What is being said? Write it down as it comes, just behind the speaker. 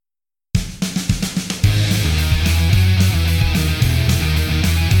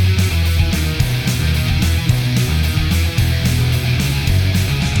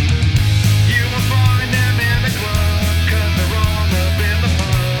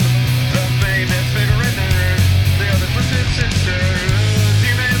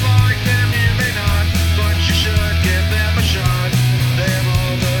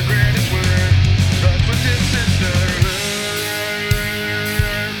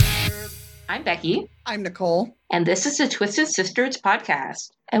I'm Becky. I'm Nicole. And this is the Twisted Sisters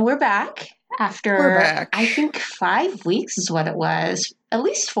podcast. And we're back after, I think 5 weeks is what it was. At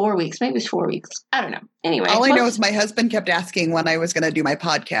least 4 weeks. Maybe it's 4 weeks. I don't know. Anyway. All I know is my husband kept asking when I was going to do my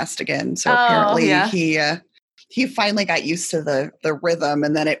podcast again. So apparently he finally got used to the rhythm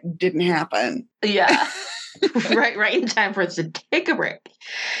and then it didn't happen. Yeah. right in time for us to take a break.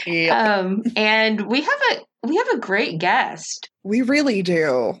 Yep. And we have a great guest. We really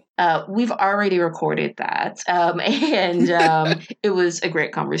do. We've already recorded that, and it was a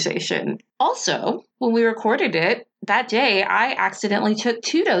great conversation. Also, when we recorded it that day, I accidentally took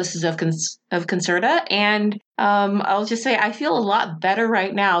 2 doses of Concerta, and I'll just say I feel a lot better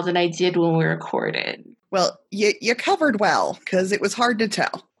right now than I did when we recorded. Well, you covered well, because it was hard to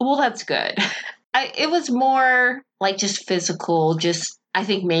tell. Well, that's good. It was more like just physical, I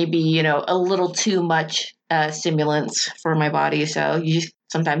think maybe, a little too much stimulants for my body. So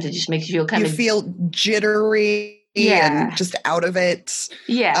sometimes it just makes you feel You feel jittery and just out of it.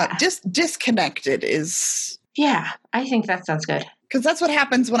 Yeah. Just disconnected is. Yeah, I think that sounds good. Because that's what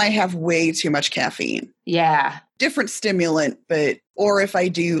happens when I have way too much caffeine. Yeah. Different stimulant, or if I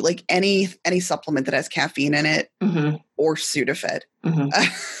do like any supplement that has caffeine in it, or Sudafed.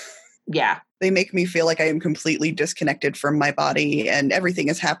 Mm-hmm. Yeah. They make me feel like I am completely disconnected from my body and everything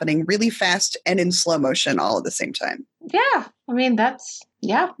is happening really fast and in slow motion all at the same time. Yeah. I mean,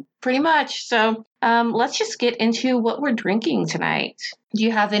 pretty much. So let's just get into what we're drinking tonight. Do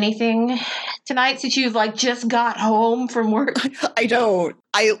you have anything tonight since you've just got home from work? I don't.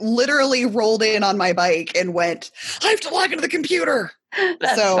 I literally rolled in on my bike and went, I have to log into the computer.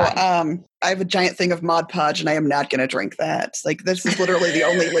 That's fine. I have a giant thing of Mod Podge and I am not going to drink that. This is literally the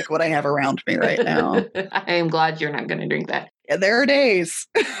only liquid I have around me right now. I am glad you're not going to drink that. Yeah, there are days.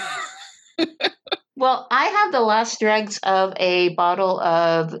 Well, I have the last dregs of a bottle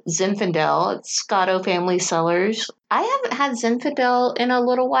of Zinfandel. It's Scotto Family Cellars. I haven't had Zinfandel in a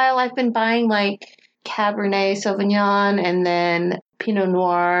little while. I've been buying Cabernet Sauvignon and then Pinot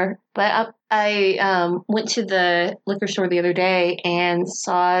Noir. But I went to the liquor store the other day and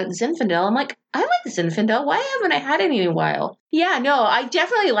saw Zinfandel. I'm like, I like Zinfandel. Why haven't I had it in a while? Yeah, no, I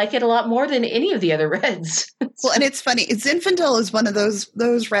definitely like it a lot more than any of the other reds. Well, and it's funny. Zinfandel is one of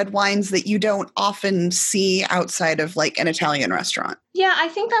those red wines that you don't often see outside of an Italian restaurant. Yeah, I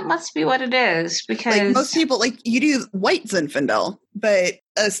think that must be what it is because most people you do white Zinfandel, but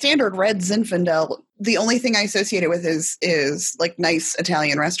a standard red Zinfandel, the only thing I associate it with is nice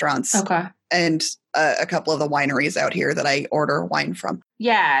Italian restaurants. Okay. And a couple of the wineries out here that I order wine from.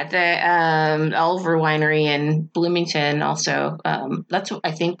 Yeah, the Oliver Winery in Bloomington also. That's,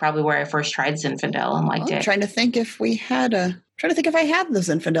 I think, probably where I first tried Zinfandel and liked it. I'm trying to think if I had the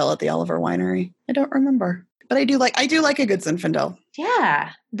Zinfandel at the Oliver Winery. I don't remember. But I do like a good Zinfandel.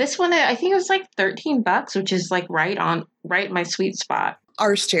 Yeah. This one, I think it was $13, which is right in my sweet spot.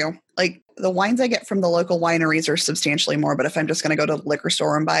 Ours too. The wines I get from the local wineries are substantially more, but if I'm just going to go to the liquor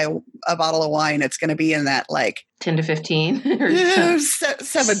store and buy a bottle of wine, it's going to be in that 10 to 15 or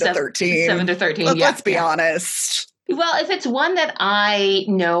 7 to 13. 7 to 13. Let's be honest. Well, if it's one that I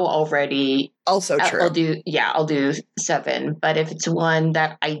know already, also true. I'll do 7. But if it's one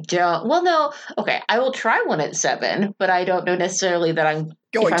that I don't, okay, I will try one at 7, but I don't know necessarily that I'm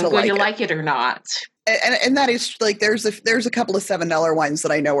going to like it or not. And that is there's a couple of $7 wines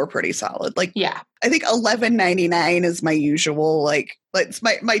that I know are pretty solid. Yeah, I think $11.99 is my usual it's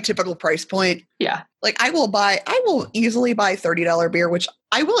my typical price point. Yeah, I will easily buy $30 beer, which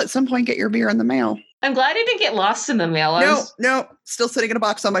I will at some point get your beer in the mail. I'm glad it didn't get lost in the mail. No, still sitting in a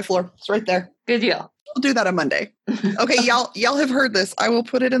box on my floor. It's right there. Good deal. I'll do that on Monday. Okay, y'all have heard this. I will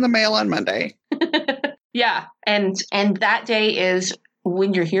put it in the mail on Monday. Yeah, and that day is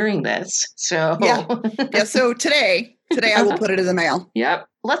when you're hearing this. So yeah. So today I will put it in the mail. Yep.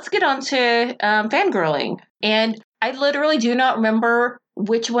 Let's get on to fangirling. And I literally do not remember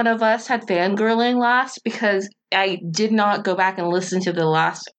which one of us had fangirling last because I did not go back and listen to the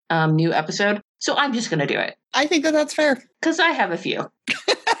last new episode. So I'm just going to do it. I think that's fair. Because I have a few.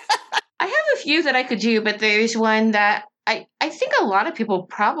 I have a few that I could do, but there's one that I think a lot of people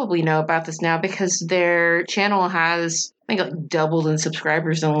probably know about this now because their channel has, I think, doubled in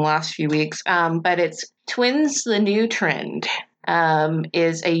subscribers in the last few weeks. But it's Twins the New Trend.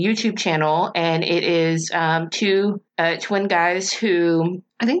 Is a YouTube channel, and it is 2 twin guys who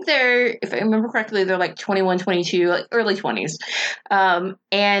I think they're, if I remember correctly, they're 21, 22, early 20s.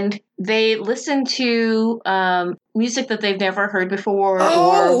 And they listen to music that they've never heard before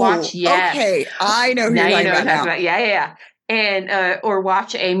or watched yet. Okay, I know who you're talking about now. Yeah. and or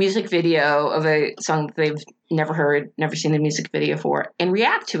watch a music video of a song that they've never heard, never seen the music video for, and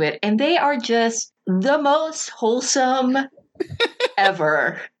react to it. And they are just the most wholesome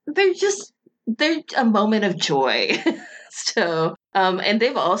ever. They're a moment of joy. So, and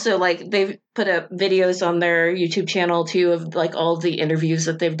they've also they've put up videos on their YouTube channel too of like all the interviews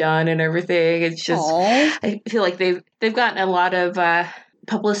that they've done and everything. It's just, aww. I feel like they've gotten a lot of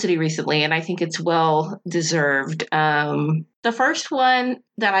publicity recently, and I think it's well deserved. The first one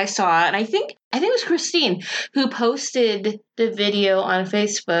that I saw, and I think it was Christine who posted the video on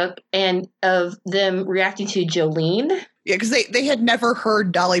Facebook and of them reacting to Jolene. Yeah, because they had never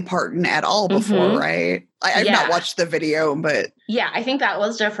heard Dolly Parton at all before, right? I've not watched the video, but... Yeah, I think that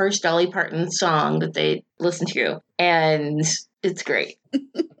was their first Dolly Parton song that they listened to, and it's great.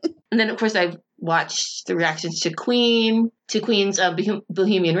 And then, of course, I've watched the reactions to Queen's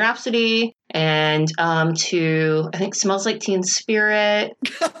Bohemian Rhapsody, and to, I think, Smells Like Teen Spirit.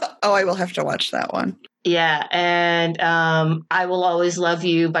 Oh, I will have to watch that one. Yeah, and I Will Always Love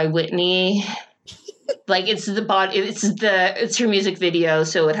You by Whitney. Like it's her music video,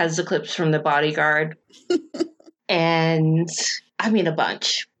 so it has the clips from The Bodyguard. And I mean a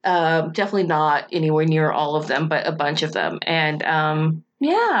bunch. Definitely not anywhere near all of them, but a bunch of them. And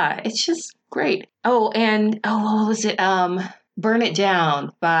yeah, it's just great. Oh, and what was it? Burn It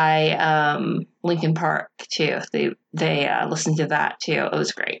Down by Linkin Park too. They listened to that too. It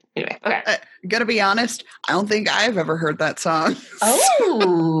was great. Anyway, okay. Gotta be honest, I don't think I've ever heard that song.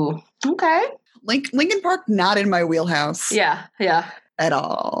 Oh, okay. Linkin Park, not in my wheelhouse. Yeah. At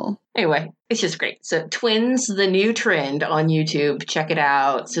all. Anyway, it's just great. So Twins, the new trend on YouTube. Check it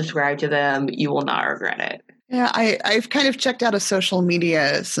out. Subscribe to them. You will not regret it. Yeah, I've kind of checked out of social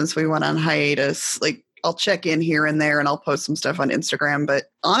media since we went on hiatus. Like, I'll check in here and there and I'll post some stuff on Instagram. But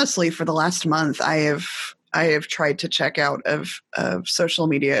honestly, for the last month, I have tried to check out of social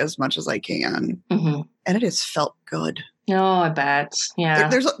media as much as I can. Mm-hmm. And it has felt good. Oh, I bet. Yeah.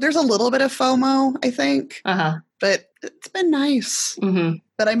 There's a little bit of FOMO, I think. Uh-huh. But it's been nice. Mm-hmm.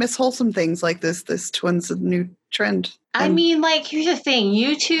 But I miss wholesome things like this Twins new trend. I mean, like, here's the thing.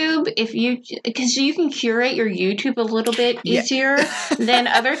 YouTube, because you can curate your YouTube a little bit easier than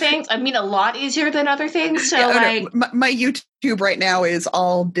other things. I mean, a lot easier than other things. So, my YouTube right now is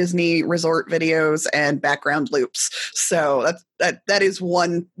all Disney resort videos and background loops. So that is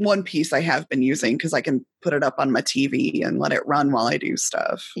one piece I have been using because I can put it up on my TV and let it run while I do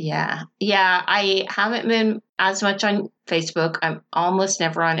stuff. Yeah. I haven't been as much on Facebook. I'm almost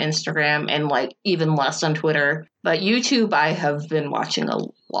never on Instagram and like even less on Twitter. But YouTube, I have been watching a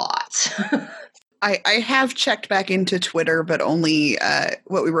lot. I have checked back into Twitter, but only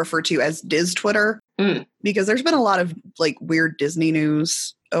what we refer to as Diz Twitter, because there's been a lot of like weird Disney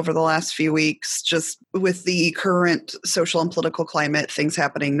news over the last few weeks, just with the current social and political climate, things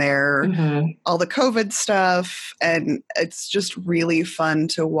happening there, all the COVID stuff. And it's just really fun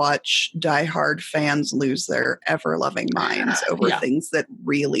to watch diehard fans lose their ever-loving minds over things that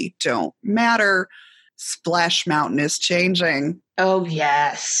really don't matter. Splash Mountain is changing. Oh,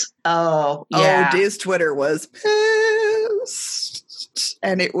 yes. Oh, yeah. Oh, Diz Twitter was pissed.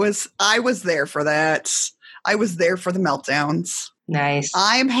 And I was there for that. I was there for the meltdowns. Nice.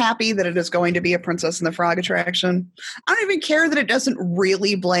 I'm happy that it is going to be a Princess and the Frog attraction. I don't even care that it doesn't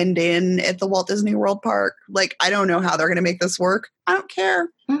really blend in at the Walt Disney World Park. Like, I don't know how they're going to make this work. I don't care.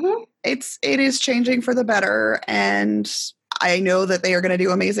 Mm-hmm. It is changing for the better, and I know that they are going to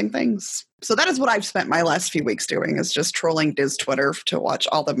do amazing things. So that is what I've spent my last few weeks doing, is just trolling Diz Twitter to watch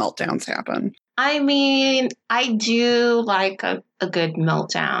all the meltdowns happen. I mean, I do like a good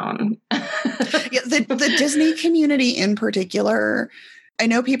meltdown. Yeah, the Disney community in particular, I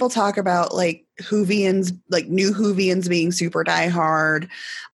know people talk about like Whovians, like new Whovians being super diehard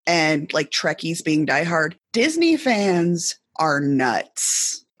and like Trekkies being diehard. Disney fans are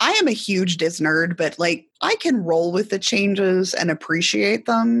nuts. I am a huge Disney nerd, but like I can roll with the changes and appreciate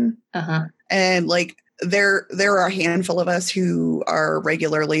them. Uh-huh. And like there are a handful of us who are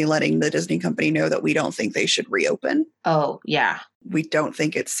regularly letting the Disney company know that we don't think they should reopen. Oh, yeah. We don't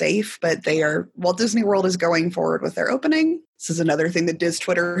think it's safe, but Walt Disney World is going forward with their opening. This is another thing that Diz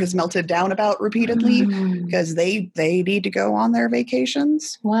Twitter has melted down about repeatedly because they need to go on their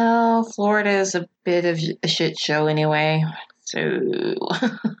vacations. Well, Florida is a bit of a shit show anyway. So,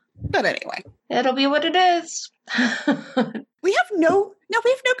 but anyway, it'll be what it is. We have no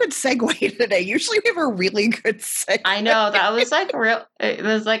good segue today. Usually we have a really good segue. I know, that was like it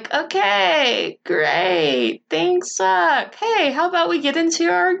was like, okay, great, things suck. Hey, how about we get into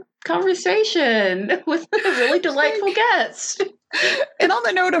our conversation with a really delightful guest? And on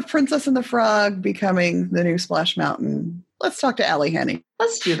the note of Princess and the Frog becoming the new Splash Mountain, Let's talk to Allie Henny.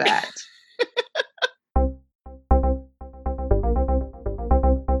 Let's do that.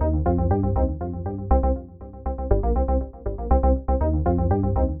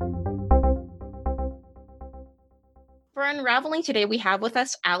 For Unraveling today, we have with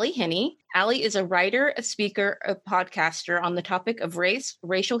us Allie Henny. Allie is a writer, a speaker, a podcaster on the topic of race,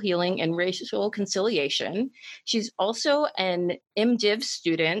 racial healing, and racial conciliation. She's also an MDiv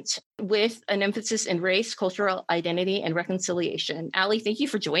student with an emphasis in race, cultural identity, and reconciliation. Allie, thank you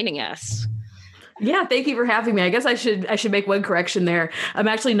for joining us. Yeah, thank you for having me. I guess I should make one correction there. I'm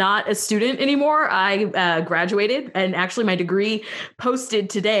actually not a student anymore. I graduated, and actually my degree posted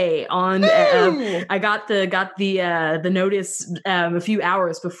today on. I got the notice a few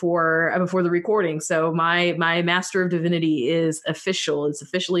hours before the recording. So my Master of Divinity is official. It's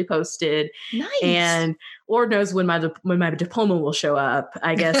officially posted. Nice. And Lord knows when my diploma will show up.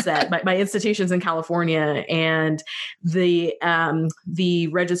 I guess that my institution's in California, and the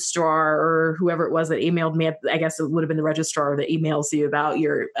registrar or whoever it was that emailed me, I guess it would have been the registrar that emails you about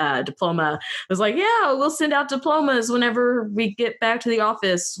your diploma, was like, yeah, we'll send out diplomas whenever we get back to the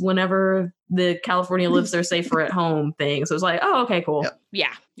office, whenever the California lives their safer at home thing. So it was like, oh, okay, cool.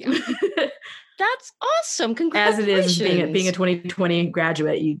 Yep. Yeah. That's awesome. Congratulations. As it is being a 2020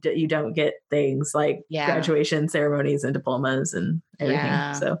 graduate, you don't get things like graduation ceremonies and diplomas and everything.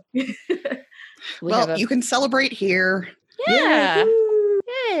 Yeah. So well, you can celebrate here. Yeah.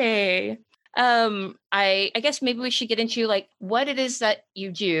 Yay. I guess maybe we should get into like what it is that you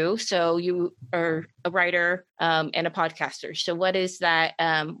do. So you are a writer and a podcaster. So what is that?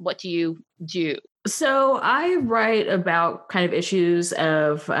 What do you do? So I write about kind of issues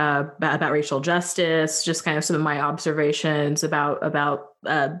of about racial justice, just kind of some of my observations about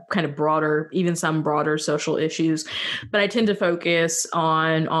kind of broader, even some broader social issues. But I tend to focus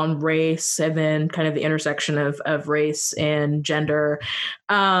on race and then kind of the intersection of race and gender.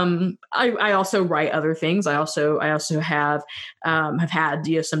 I also write other things. I also have had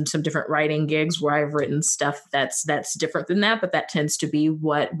some different writing gigs where I've written stuff that's different than that, but that tends to be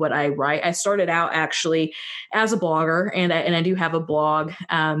what I write. I started out actually as a blogger, and I do have a blog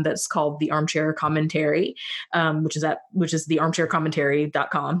that's called The Armchair Commentary, which is the armchaircommentary.com.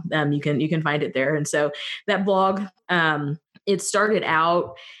 You can find it there. And so that blog, it started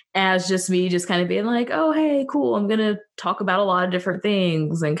out as just me just kind of being like, oh, hey, cool. I'm going to talk about a lot of different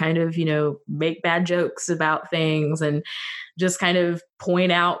things and kind of, make bad jokes about things and just kind of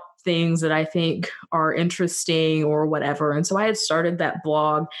point out things that I think are interesting or whatever. And so I had started that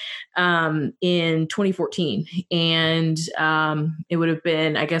blog in 2014, and it would have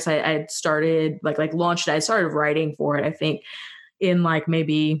been, I guess I had started launched it. I started writing for it, I think, in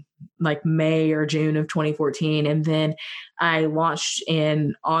maybe May or June of 2014. And then I launched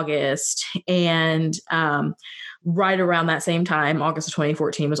in August, and right around that same time, August of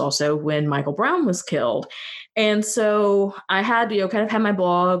 2014 was also when Michael Brown was killed. And so I had, kind of had my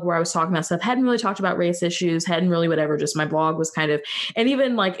blog where I was talking about stuff, hadn't really talked about race issues, hadn't really whatever, just my blog was kind of, and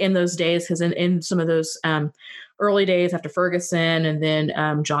even in those days, because in some of those early days after Ferguson, and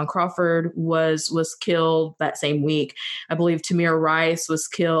then John Crawford was killed that same week. I believe Tamir Rice was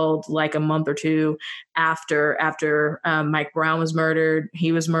killed a month or two after Mike Brown was murdered.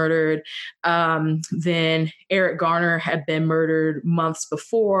 He was murdered. Then Eric Garner had been murdered months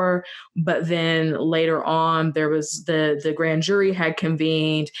before, but then later on there was the grand jury had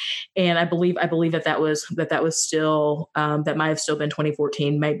convened, and I believe that was still that might have still been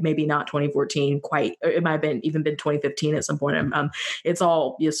 2014, maybe not 2014 quite. It might have been 2015 at some point. It's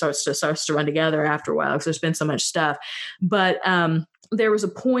all starts to run together after a while because there's been so much stuff, but there was a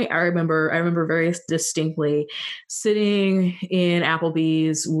point I remember very distinctly sitting in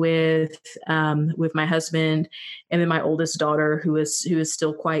Applebee's with my husband and then my oldest daughter, who was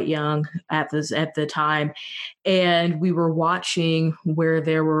still quite young at the time, and we were watching where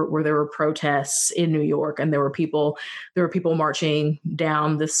there were protests in New York, and there were people marching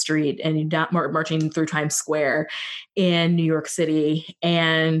down the street and marching through Times Square in New York City,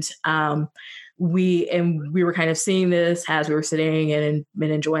 and we were kind of seeing this as we were sitting and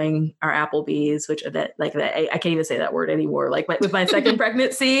enjoying our Applebee's, which I can't even say that word anymore. With my second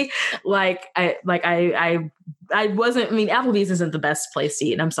pregnancy, Applebee's isn't the best place to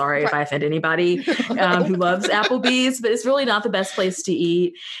eat. And I'm sorry if I offend anybody who loves Applebee's, but it's really not the best place to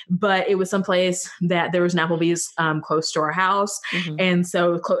eat. But it was someplace that there was an Applebee's close to our house. Mm-hmm. And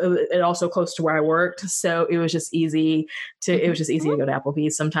so it also close to where I worked. So it was just easy to go to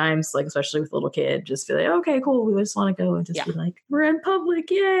Applebee's sometimes, especially with a little kid, just be like, okay, cool. We just want to go and just be like, we're in public.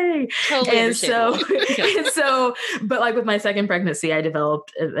 Yay. Totally. And so, but with my second pregnancy, I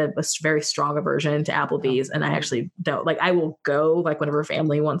developed a very strong aversion to Applebee's. And I actually don't like, I will go like whenever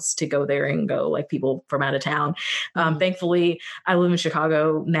family wants to go there and go, like people from out of town. Thankfully I live in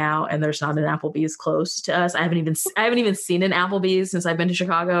Chicago now and there's not an Applebee's close to us. I haven't even seen an Applebee's since I've been to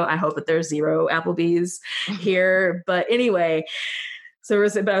Chicago. I hope that there's 0 Applebee's here. But anyway,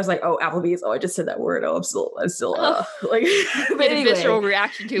 but I was like, oh, Applebee's. Oh, I just said that word. Oh, I'm still like, but anyway, visceral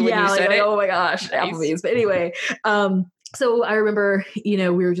reaction to when you said it. Oh my gosh, nice. Applebee's. But anyway, so I remember, we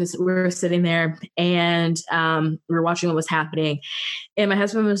were sitting there and we were watching what was happening, and my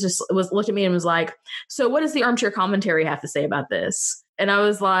husband was looked at me and was like, "So, what does the armchair commentary have to say about this?" And I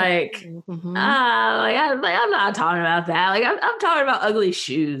was like, I'm not talking about that. Like, I'm talking about ugly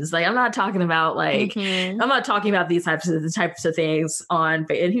shoes. Like, I'm not talking about I'm not talking about these types of things on.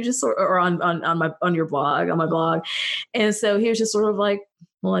 And he was just sort of, or on my blog. And so he was just sort of like,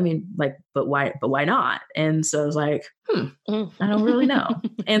 well, I mean, like, but why not? And so I was like, I don't really know.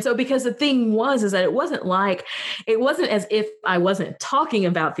 And so, because the thing is that it wasn't as if I wasn't talking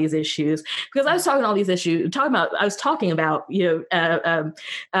about these issues, because I was talking about,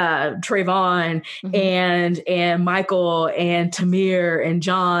 Trayvon and Michael and Tamir and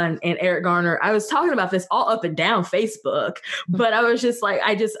John and Eric Garner. I was talking about this all up and down Facebook, but I was just like,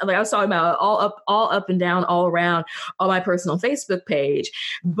 I was talking about it all up and down, all around on my personal Facebook page.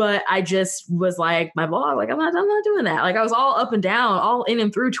 But I just was like, my blog, like, I'm not doing that. Like, I was all up and down, all in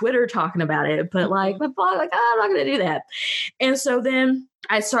and through Twitter talking about it. But like my blog, like, I'm not going to do that. And so then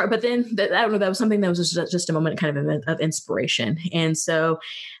I started, but then I don't know, that was something that was just a moment kind of inspiration. And so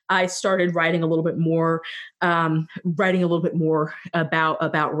I started writing a little bit more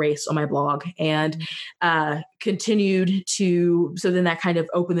about race on my blog, and continued to, so then that kind of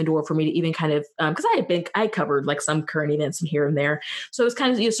opened the door for me to even kind of, because I covered like some current events and here and there. So it was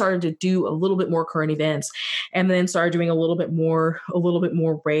kind of, started to do a little bit more current events, and then started doing a little bit more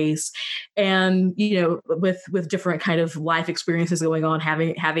race, and, with different kind of life experiences going on,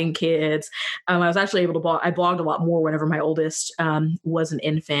 having kids. I was actually able to I blogged a lot more whenever my oldest was an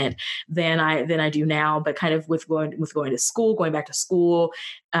infant than I do now, but kind of with going to school, going back to school,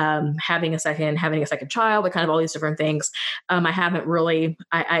 having a second child, like kind of all these different things. I haven't really,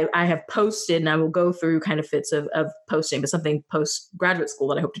 I have posted, and I will go through kind of fits of posting, but something post graduate school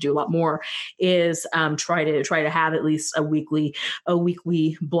that I hope to do a lot more is try to have at least a weekly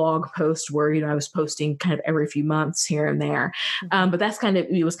blog post where, I was posting kind of every few months here and there. But that's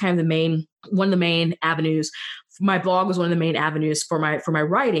was kind of one of the main avenues. My blog was one of the main avenues for my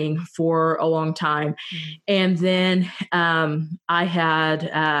writing for a long time. And then I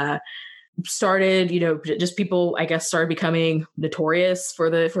had started, just people, I guess, started becoming notorious for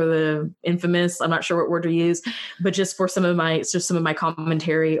the infamous, I'm not sure what word to use, but just for some of my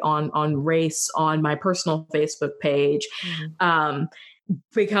commentary on race on my personal Facebook page,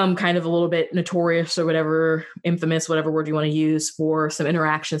 become kind of a little bit notorious or whatever, infamous, whatever word you want to use, for some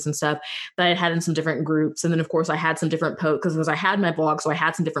interactions and stuff that I had in some different groups. And then of course I had some different posts because I had my blog. So I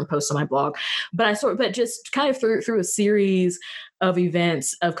had some different posts on my blog, but just kind of through a series of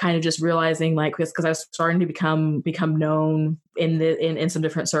events of kind of just realizing, like, because I was starting to become known in some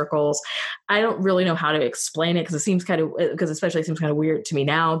different circles. I don't really know how to explain it, because it seems kind of weird to me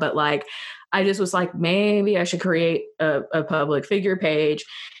now, but like, I just was like, maybe I should create a public figure page.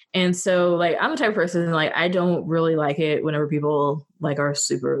 And so, like, I'm the type of person, like, I don't really like it whenever people like are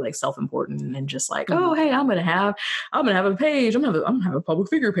super like self-important and just like, oh, hey, I'm gonna have a page, I'm gonna have a public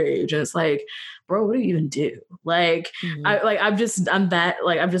figure page, and it's like, bro, what do you even do? Like, I'm just not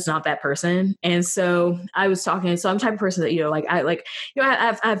that person. And so I was talking, so I'm the type of person that,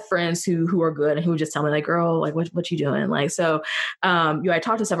 I have friends who are good and who would just tell me, like, girl, like, what you doing? Like, so, I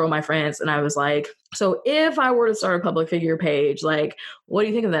talked to several of my friends, and I was like, so if I were to start a public figure page, like, what do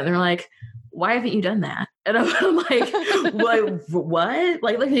you think of that? And they're like, why haven't you done that? And I'm like, what?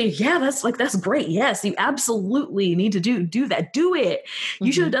 Like, yeah, that's great. Yes, you absolutely need to do that. Do it.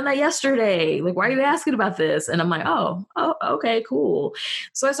 You should have done that yesterday. Like, why are you asking about this? And I'm like, oh, okay, cool.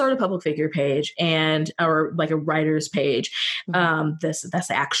 So I started a public figure page or like a writer's page. That's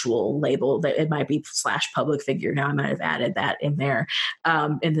the actual label, that it might be / public figure. Now I might have added that in there,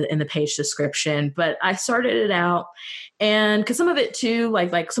 in the page description, but I started it out. And because some of it too,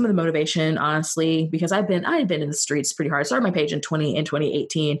 like some of the motivation, honestly, because I had been in the streets pretty hard. I started my page in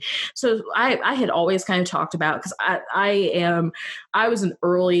 2018. So I had always kind of talked about, because I was an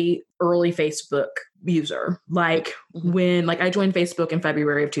early early Facebook user, like when I joined Facebook in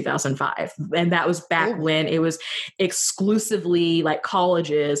February of 2005, and that was back when it was exclusively like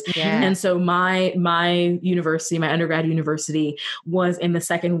colleges. And so my university, my undergrad university, was in the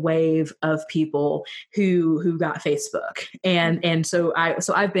second wave of people who got Facebook, and so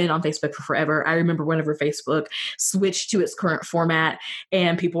I've been on Facebook for forever. I remember whenever Facebook switched to its current format,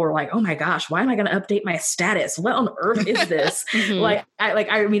 and people were like, "Oh my gosh, why am I going to update my status? What on earth is this?"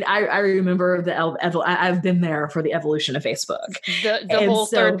 I remember I've been there for the evolution of Facebook. The whole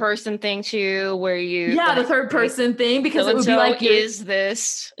third person thing too, where you the third person thing, because it would be like, because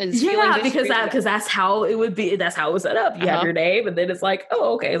that's how it would be. That's how it was set up. You have your name, and then it's like,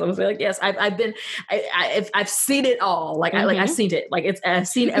 oh, okay. So I'm like, yes, I've seen it all. Like I've seen it. Like I've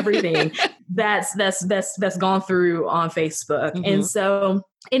seen everything that's gone through on Facebook, and so.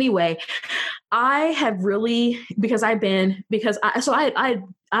 Anyway, I have really, I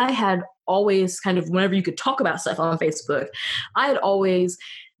had always kind of, whenever you could talk about stuff on Facebook, I had always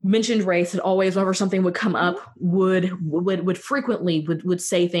mentioned race, and always whenever something would come up would frequently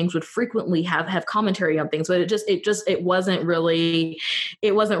say things, would frequently have commentary on things, but it wasn't really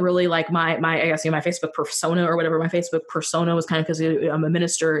like my I guess my Facebook persona or whatever. My Facebook persona was kind of, because I'm a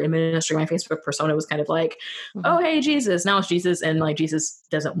minister, and ministering, my Facebook persona was kind of like, oh hey Jesus, now it's Jesus, and like Jesus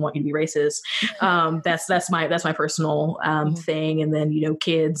doesn't want you to be racist. That's my personal thing, and then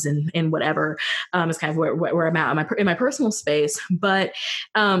kids and whatever is kind of where I'm at in my personal space, but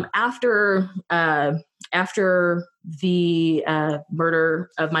after the murder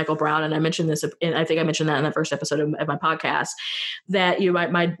of Michael Brown, and I mentioned this, and I think I mentioned that in the first episode of my podcast, that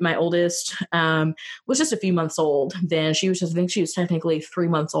my oldest was just a few months old. Then she was technically 3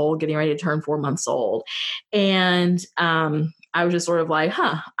 months old, getting ready to turn 4 months old, and I was just sort of like,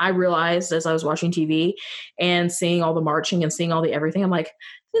 I realized as I was watching TV and seeing all the marching and seeing all the everything, I'm like,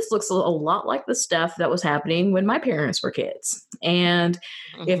 this looks a lot like the stuff that was happening when my parents were kids. And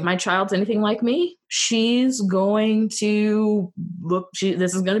if my child's anything like me, she's going to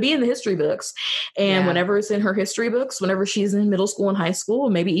this is going to be in the history books. And whenever it's in her history books, whenever she's in middle school and high school,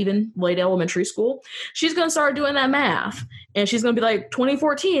 maybe even late elementary school, she's going to start doing that math. And she's going to be like,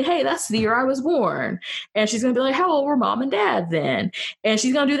 2014, hey, that's the year I was born. And she's going to be like, how old were mom and dad then? And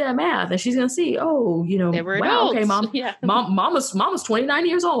she's going to do that math, and she's going to see, wow, okay, mom was 29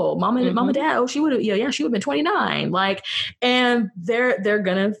 years old. Mom and dad, she would have, she would have been 29. Like, and they're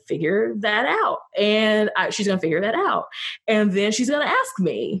going to figure that out. And she's going to figure that out. And then she's going to ask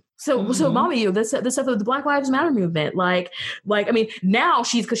me, so mommy, the stuff of the Black Lives Matter movement, like, I mean, now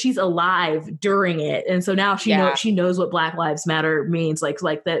because she's alive during it. And so now she knows what Black Lives Matter means, like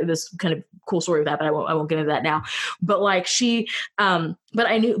that, this kind of cool story of that, but I won't get into that now. But like I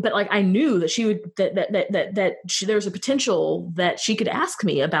knew that she would, that there was a potential that she could ask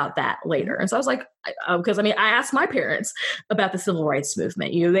me about that later. And so I was like, because I asked my parents about the civil rights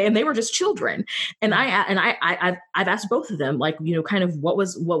movement, and they were just children. And I've asked both of them, like, kind of what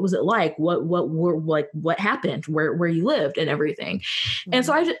was it like? What happened, where you lived and everything. And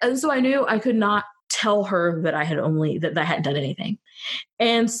so I knew I could not tell her that I hadn't done anything.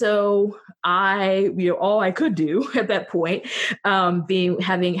 And so all I could do at that point,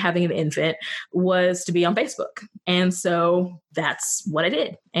 having an infant, was to be on Facebook. And so that's what I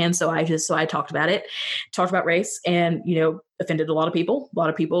did. And so I talked about it, talked about race, and, offended a lot of people. A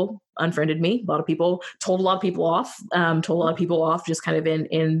lot of people unfriended me. A lot of people told a lot of people off, just kind of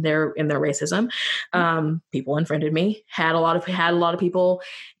in their racism. People unfriended me, had a lot of people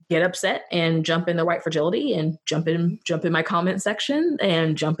get upset and jump in the white fragility and jump in my comment section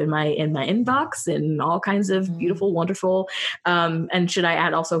and jump in my inbox and all kinds of beautiful, wonderful, and should I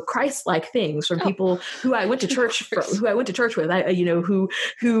add also Christ-like things from people who I went to church with,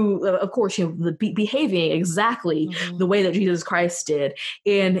 who of course, behaving exactly the way that Jesus Christ did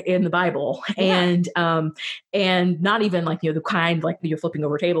in the Bible, and not even like, the kind, like, you're flipping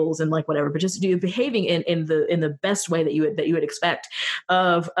over tables and like whatever, but just behaving in the best way that you would expect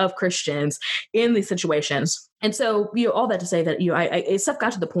of Christians in these situations. And so, all that to say that, stuff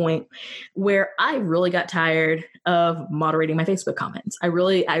got to the point where I really got tired of moderating my Facebook comments. I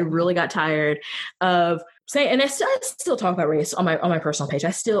really got tired of saying, and I still talk about race on my personal page.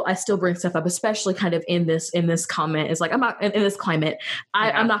 I still bring stuff up, especially kind of in this comment. It's like, I'm not in this climate.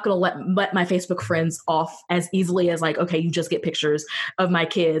 I'm not going to let my Facebook friends off as easily as like, okay, you just get pictures of my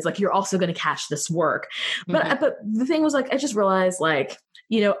kids. Like, you're also going to catch this work. But the thing was, like, I just realized, like,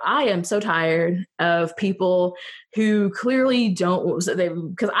 I am so tired of people who clearly don't,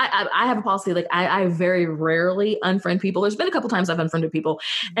 because I have a policy, like I very rarely unfriend people. There's been a couple times I've unfriended people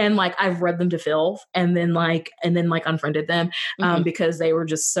and like I've read them to filth and then unfriended them because they were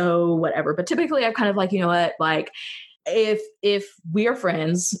just so whatever. But typically I've kind of like, you know what, like, if we are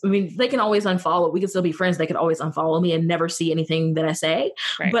friends, I mean, they can always unfollow. We can still be friends. They could always unfollow me and never see anything that I say.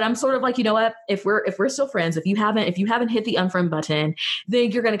 Right. But I'm sort of like, you know what? If we're still friends, if you haven't hit the unfriend button, then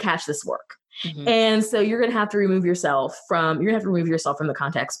you're going to catch this work. Mm-hmm. And so you're going to have to remove yourself from the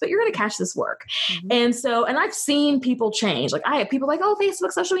context, but you're going to catch this work. Mm-hmm. And I've seen people change. Like I have people like, oh,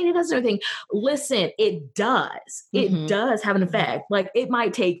 Facebook, social media does everything. Listen, it does. Mm-hmm. It does have an effect. Like it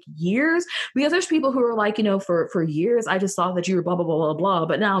might take years because there's people who are like, for years, I just thought that you were blah, blah, blah, blah, blah.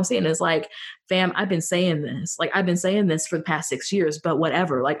 But now I'm saying it's like, fam, I've been saying this. Like I've been saying this for the past 6 years, but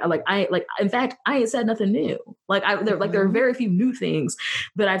whatever. In fact, I ain't said nothing new. There are very few new things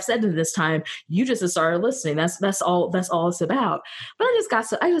that I've said in this time. You just started listening. That's all it's about. But I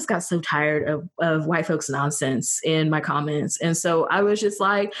just got so tired of white folks nonsense in my comments. And so I was just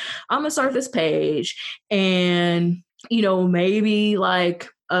like, I'm gonna start this page and maybe like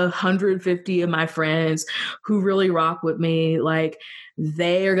 150 of my friends who really rock with me, like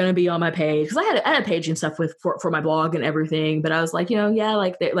they are going to be on my page because I had a page and stuff for my blog and everything. But I was like, maybe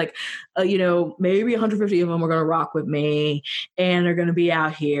 150 of them are going to rock with me and they're going to be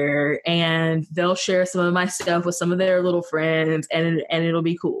out here and they'll share some of my stuff with some of their little friends and it'll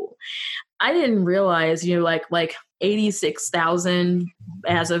be cool. I didn't realize, like 86,000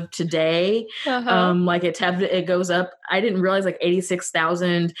 as of today. It goes up. I didn't realize like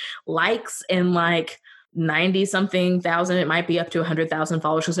 86,000 likes and like 90 something thousand. It might be up to 100,000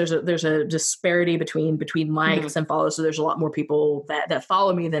 followers because there's a disparity between likes and follows. So there's a lot more people that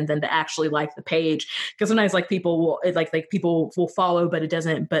follow me than to actually like the page. Because sometimes like people will follow, but it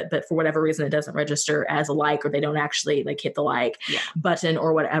doesn't. But for whatever reason, it doesn't register as a like, or they don't actually like hit the like button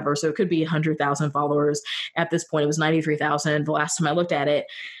or whatever. So it could be 100,000 followers at this point. It was 93,000 the last time I looked at it.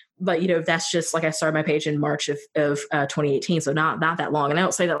 But, that's just like I started my page in March of 2018. So not that long. And I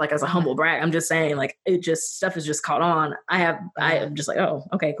don't say that like as a humble brag. I'm just saying like stuff is just caught on. I'm just like, oh,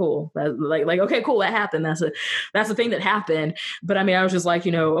 okay, cool. Okay, cool. That happened. That's the thing that happened. But I mean, I was just like,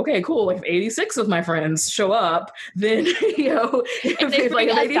 okay, cool. Like if 86 of my friends show up, then, if they bring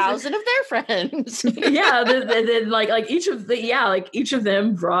like 1,000 of their friends. Then like each of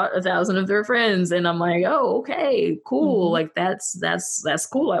them brought 1,000 of their friends. And I'm like, oh, okay, cool. Mm-hmm. Like that's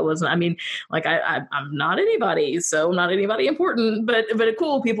cool. I'm not anybody, so not anybody important, but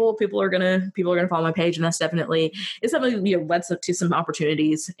cool. People are gonna follow my page, and it's definitely led to some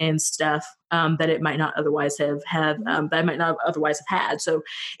opportunities and stuff that it might not otherwise have that I might not otherwise have had. So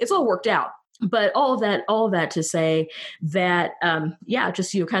it's all worked out. But all of that to say that,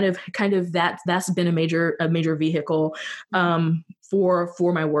 just kind of that's been a major vehicle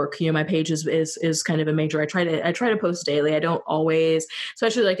for my work. My page is kind of a major. I try to post daily. I don't always,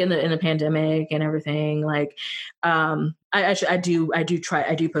 especially like in the pandemic and everything. Like, I do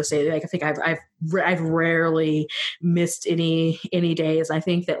post daily. Like I think I've rarely missed any days. I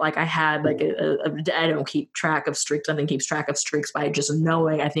think that like I had like I don't keep track of streaks. Nothing keeps track of streaks by just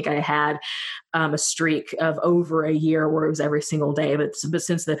knowing. I think I had a streak of over a year where it was every single day. But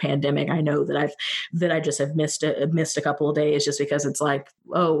since the pandemic, I know that I just have missed a couple of days just because it's like,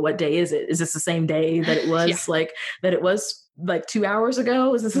 oh, what day is it? Is this the same day that it was that it was like 2 hours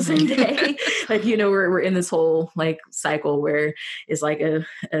ago? Is this the same day? Like, we're in this whole like cycle where it's like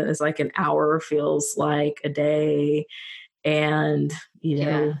an hour feels like a day, and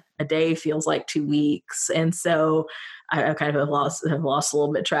a day feels like 2 weeks. And so I kind of have lost a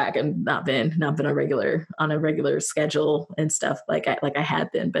little bit track and not been on a regular schedule and stuff like I had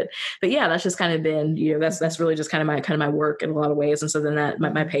been. But yeah, that's just kind of been, that's really just kind of my work in a lot of ways. And so then that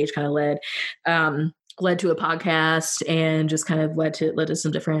my page kind of led to a podcast and just kind of led to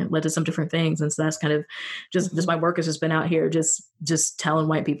some different things. And so that's kind of just my work has just been out here, just telling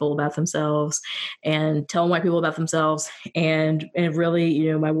white people about themselves and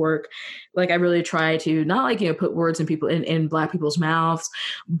really, my work, like I really try to not like, put words in Black people's mouths,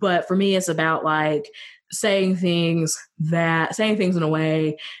 but for me, it's about like saying things in a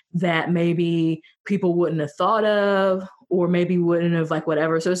way that maybe people wouldn't have thought of, or maybe wouldn't have, like,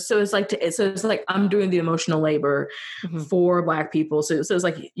 whatever. So it's like I'm doing the emotional labor for Black people. So it's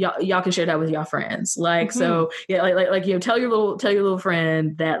like y'all can share that with y'all friends. Like, so yeah, like, you know, tell your little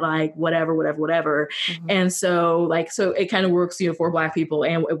friend that, like, whatever. And so, like, so it kind of works, you know, for Black people,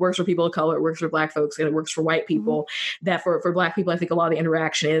 and it works for people of color, it works for Black folks, and it works for white people. That for Black people, I think a lot of the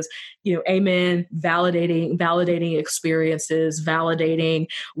interaction is, you know, amen, validating experiences, validating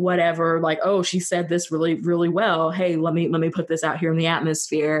whatever, like, oh, she said this really, really well. Hey, let me put this out here in the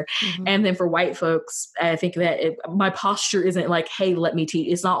atmosphere. And then for white folks, I think that my posture isn't like, hey, let me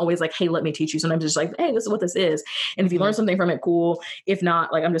teach. It's not always like, hey, let me teach you. Sometimes it's just like, hey, this is what this is. And if you learn something from it, cool. If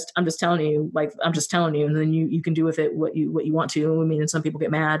not, like, I'm just telling you, and then you can do with it what you want to. I mean, and some people get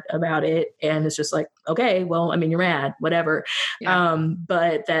mad about it, and it's just like, okay, well, I mean, you're mad, whatever. Yeah.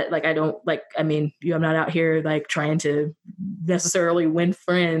 But that, like, I don't, like, I mean, I'm not out here like trying to necessarily win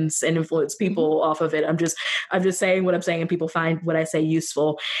friends and influence people off of it. I'm just saying what I'm saying, and people find what I say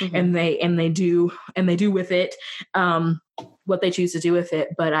useful, and they do with it what they choose to do with it.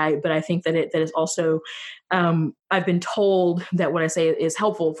 But I think that it is also, I've been told that what I say is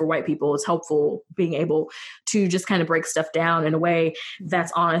helpful for white people. It's helpful being able to just kind of break stuff down in a way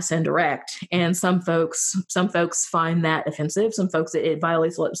that's honest and direct. And some folks find that offensive. Some folks, it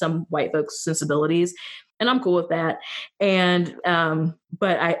violates some white folks' sensibilities. And I'm cool with that. And,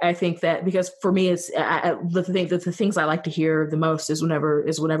 but I think that, because for me, it's the things I like to hear the most is whenever,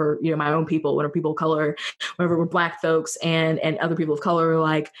 you know, my own people, whenever people of color, whenever we're Black folks and other people of color are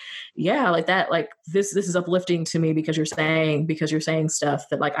like, yeah, like that, like this is uplifting to me because you're saying stuff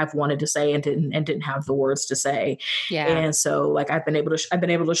that, like, I've wanted to say and didn't have the words to say. Yeah. And so, like, I've been able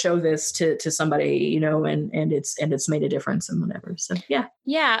to show this to somebody, you know, and it's made a difference and whatever. So yeah.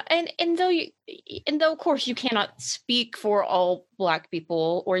 Yeah. And though of course you cannot speak for all Black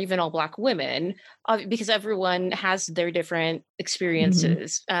people or even all Black women, because everyone has their different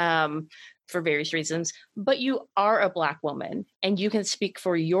experiences for various reasons, but you are a Black woman and you can speak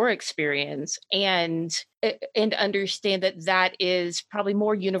for your experience and understand that is probably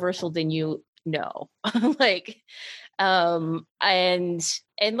more universal than you know. Like, and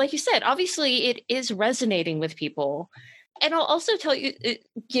like you said, obviously it is resonating with people. And I'll also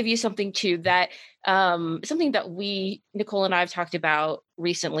give you something too, that something that Nicole and I have talked about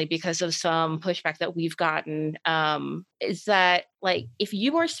recently because of some pushback that we've gotten, is that, like, if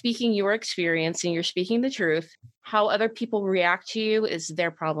you are speaking your experience and you're speaking the truth, how other people react to you is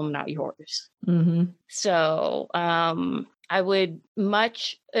their problem, not yours. So I would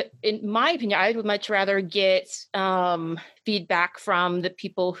in my opinion, I would much rather get feedback from the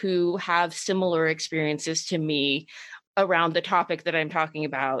people who have similar experiences to me around the topic that I'm talking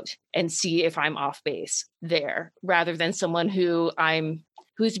about and see if I'm off base there, rather than someone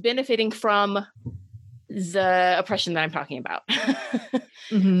who's benefiting from the oppression that I'm talking about.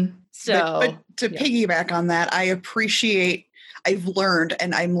 So, but to piggyback on that, I've learned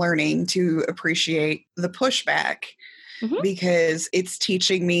and I'm learning to appreciate the pushback, because it's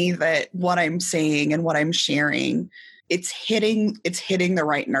teaching me that what I'm saying and what I'm sharing, it's hitting the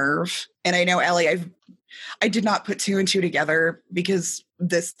right nerve. And I know, Ellie, I did not put two and two together, because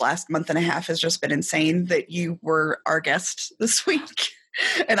this last month and a half has just been insane that you were our guest this week.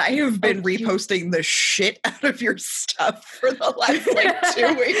 And I have been reposting the shit out of your stuff for the last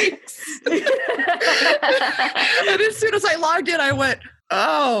 2 weeks. And as soon as I logged in, I went,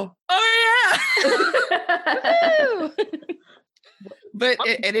 oh yeah. But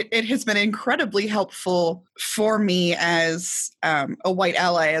it has been incredibly helpful for me as a white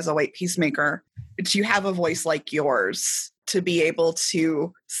ally, as a white peacemaker, to have a voice like yours, to be able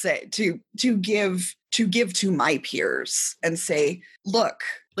to say, to give to my peers and say, look,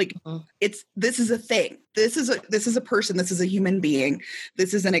 like, this is a thing. This is a person. This is a human being.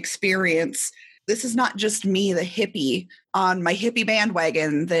 This is an experience. This is not just me, the hippie on my hippie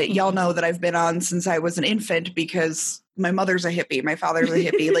bandwagon that y'all know that I've been on since I was an infant, because my mother's a hippie, my father's a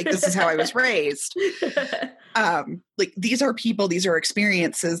hippie. Like, this is how I was raised. Like, these are people, these are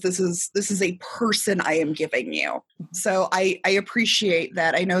experiences. This is a person I am giving you. So I appreciate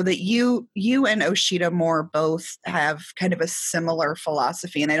that. I know that you and Osheta Moore both have kind of a similar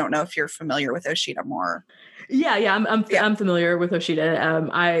philosophy, and I don't know if you're familiar with Osheta Moore. Yeah, I'm familiar with Osheta.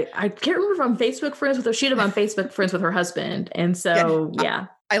 I can't remember if I'm Facebook friends with Osheta, but I'm Facebook friends with her husband, and so yeah.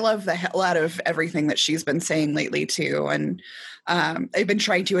 I love the hell out of everything that she's been saying lately too, and I've been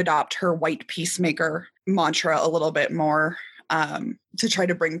trying to adopt her white peacemaker mantra a little bit more, to try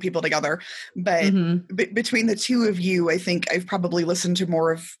to bring people together. But between the two of you, I think I've probably listened to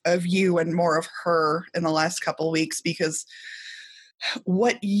more of you and more of her in the last couple of weeks, because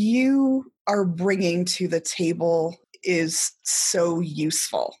what you are bringing to the table is so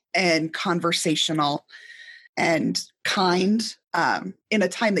useful and conversational and kind in a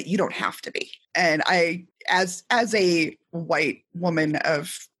time that you don't have to be. And I, as a white woman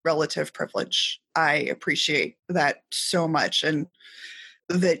of relative privilege, I appreciate that so much, and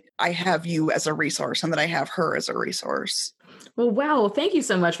that I have you as a resource and that I have her as a resource. Well, wow. Thank you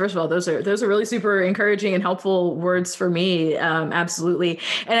so much. First of all, those are really super encouraging and helpful words for me. Absolutely.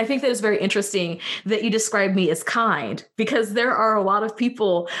 And I think that it's very interesting that you describe me as kind, because there are a lot of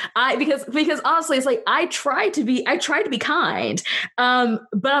people because honestly, it's like, I try to be kind.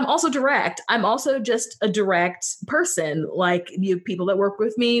 But I'm also direct. I'm also just a direct person, like people that work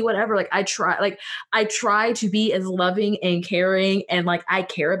with me, whatever. Like I try to be as loving and caring, and like, I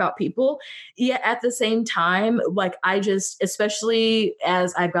care about people. Yet at the same time, like especially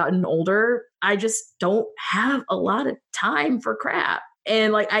as I've gotten older, I just don't have a lot of time for crap.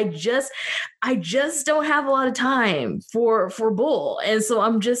 And like, I just don't have a lot of time for bull. And so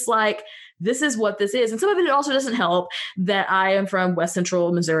I'm just like, this is what this is. And some of it also doesn't help that I am from West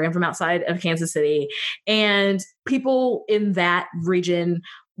Central Missouri. I'm from outside of Kansas City. And people in that region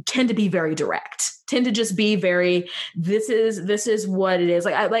tend to be very direct, tend to just be very, this is what it is.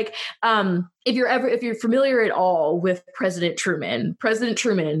 If you're familiar at all with President Truman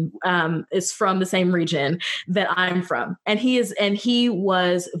is from the same region that I'm from. And he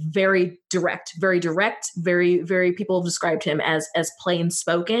was very direct, very people have described him as plain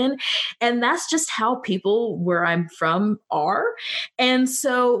spoken. And that's just how people where I'm from are. And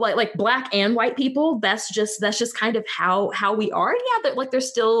so like black and white people, that's just kind of how we are. And yeah, there's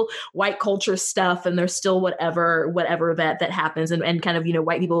still white culture stuff, and there's still whatever that happens, and kind of,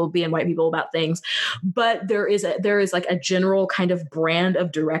 white people being white people about things. But there is like a general kind of brand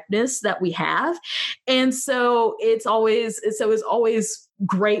of directness that we have. And so it's always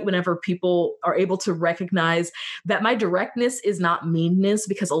great whenever people are able to recognize that my directness is not meanness,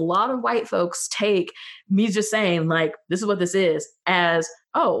 because a lot of white folks take me just saying like, this is what this is, as,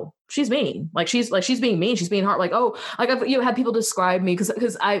 oh, she's mean. She's being mean. She's being hard. Like, oh, like I've had people describe me because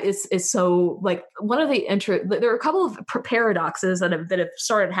it's so like one of there are a couple of paradoxes that have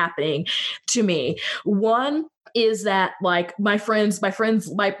started happening to me. One is that like my friends, my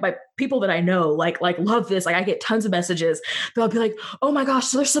people that I know, like love this. Like I get tons of messages. They'll be like, oh my gosh,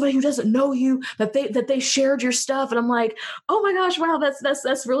 so there's somebody who doesn't know you that they shared your stuff. And I'm like, oh my gosh, wow,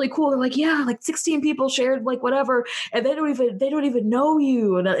 that's really cool. They're like, yeah, like 16 people shared like whatever. And they don't even know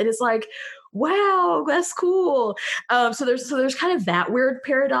you. And it's like, wow, that's cool. So there's kind of that weird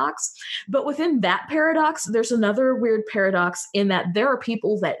paradox, but within that paradox, there's another weird paradox in that there are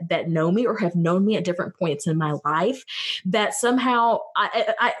people that know me or have known me at different points in my life that somehow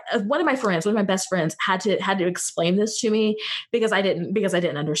one of my best friends had to explain this to me because I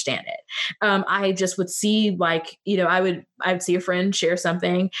didn't understand it. I just would see like, I would see a friend share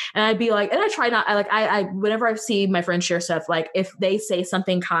something and I'd be like, and I try not, I whenever I see my friends share stuff, like if they say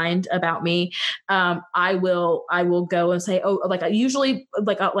something kind about me, I will go and say, oh, like I usually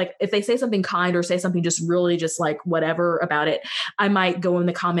like if they say something kind or say something just really just like whatever about it, I might go in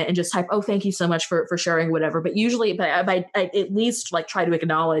the comment and just type, oh, thank you so much for sharing whatever. But usually, I at least like try to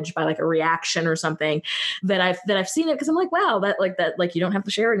acknowledge by like a reaction or something that I've seen it, because I'm like, wow, that you don't have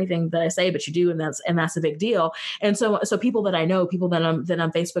to share anything that I say, but you do, and that's a big deal. And so people that I know, people that I'm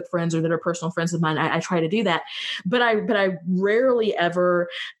Facebook friends or that are personal friends of mine, I try to do that, but I rarely ever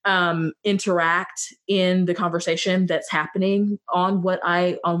interact in the conversation that's happening on what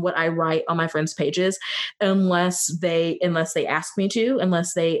I write on my friends' pages, unless they ask me to,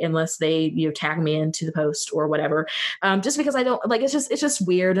 unless they tag me into the post or whatever. Just because I don't like, it's just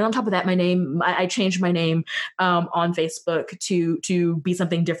weird. And on top of that, my name, I changed my name on Facebook to be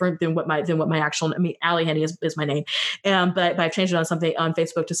something different than what my actual, Allie Henny is my name. But I've changed it on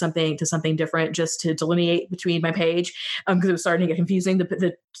Facebook to something different, just to delineate between my page, because it was starting to get confusing.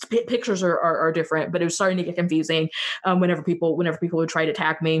 The pictures are different, but it was starting to get confusing whenever people would try to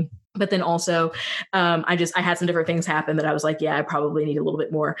tag me. But then also, I had some different things happen that I was like, yeah, I probably need a little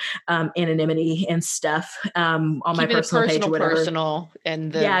bit more anonymity and stuff on my personal page or whatever. Personal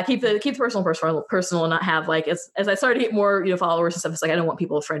and keep the personal, and not have like as I started to get more followers and stuff. It's like I don't want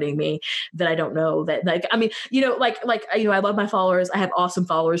people friending me that I don't know. That like I love my followers. I have awesome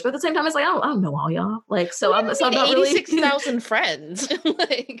followers, but at the same time, it's like I don't know all y'all. Like so, I'm not really 86,000 friends.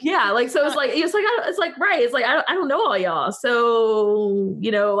 Like yeah, like so it's like right. It's like I don't know all y'all. So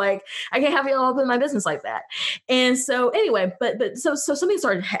like. I can't have y'all up in my business like that. And so anyway, but so something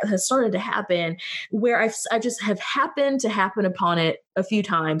has started to happen where I just have happened to happen upon it a few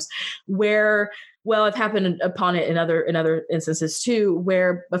times where well, I've happened upon it in other instances too,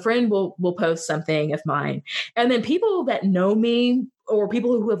 where a friend will post something of mine, and then people that know me or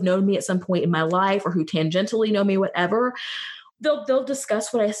people who have known me at some point in my life or who tangentially know me, whatever, they'll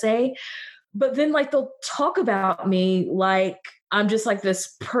discuss what I say, but then like they'll talk about me like I'm just like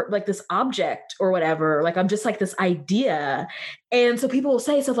this this object or whatever. Like I'm just like this idea. And so people will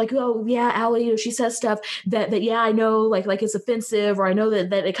say stuff like, oh yeah, Allie, you know, she says stuff that yeah, I know like it's offensive, or I know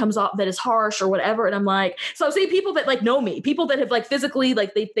that it comes off that is harsh or whatever. And I'm like, so I'm seeing people that like know me, people that have like physically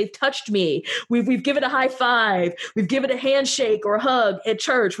like they've touched me. We've given a high five, we've given a handshake or a hug at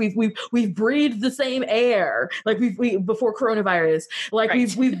church. We've breathed the same air. Like we before coronavirus. Like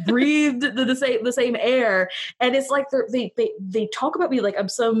right. we've breathed the same air. And it's like they talk about me like I'm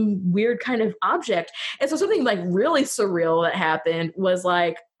some weird kind of object. And so something like really surreal that happened was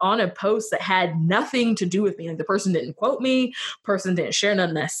like on a post that had nothing to do with me. Like the person didn't quote me, person didn't share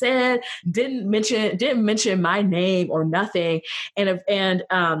nothing I said, didn't mention my name or nothing. And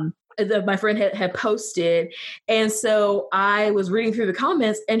my friend had posted. And so I was reading through the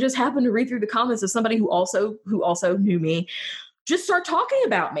comments and just happened to read through the comments of somebody who also knew me, just start talking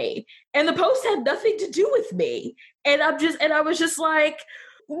about me. And the post had nothing to do with me. And I was just like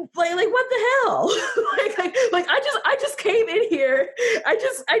what the hell? like I just came in here. I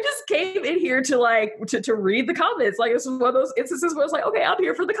just came in here to read the comments. Like it's one of those instances where it's like, okay, I'm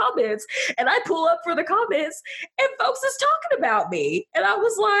here for the comments. And I pull up for the comments and folks is talking about me. And I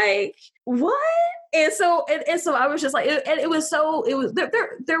was like, what? And so I was just like,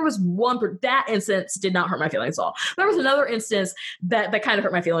 there was one, that instance did not hurt my feelings at all. There was another instance that kind of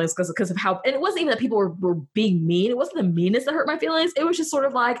hurt my feelings because of how, and it wasn't even that people were being mean. It wasn't the meanness that hurt my feelings. It was just sort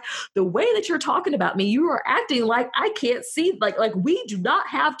of like the way that you're talking about me, you are acting like I can't see, like we do not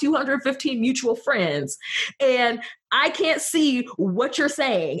have 215 mutual friends. And I can't see what you're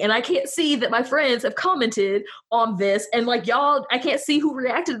saying. And I can't see that my friends have commented on this. And like y'all, I can't see who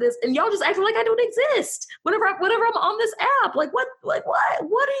reacted to this. And y'all just acting like I don't exist. Whenever I'm on this app, what are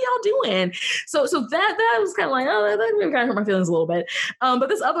y'all doing? So that was kind of like, oh, that kind of hurt my feelings a little bit. But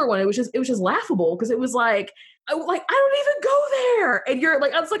this other one, it was just laughable because it was like, I don't even go there. And you're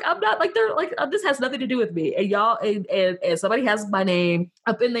like, I was like, I'm not like, they're like, this has nothing to do with me. And y'all, and somebody has my name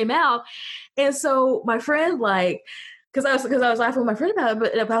up in their mouth. And so my friend, like, because I was laughing with my friend about it,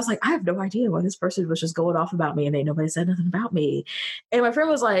 but I was like, I have no idea why this person was just going off about me and nobody said nothing about me. And my friend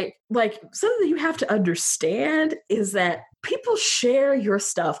was like something that you have to understand is that people share your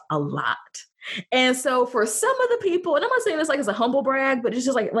stuff a lot. And so for some of the people, and I'm not saying this like as a humble brag, but it's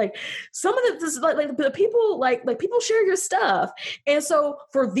just like some of the people like people share your stuff. And so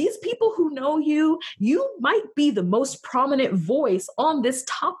for these people who know you, you might be the most prominent voice on this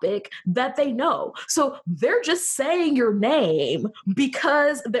topic that they know. So they're just saying your name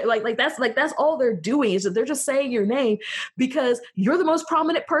because that's all they're doing is that they're just saying your name because you're the most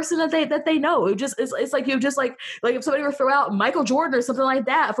prominent person that they know. It's like you just like if somebody were to throw out Michael Jordan or something like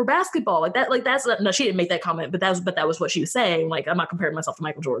that for basketball, like that. Like that's no, she didn't make that comment, but that was what she was saying. Like I'm not comparing myself to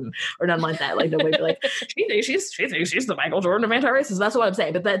Michael Jordan or nothing like that. Like nobody like she thinks she's the Michael Jordan of anti-racism. That's what I'm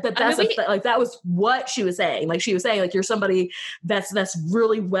saying. But that was what she was saying. Like she was saying like you're somebody that's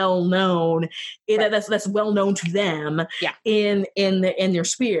really well known. Right. That's well known to them. Yeah. in your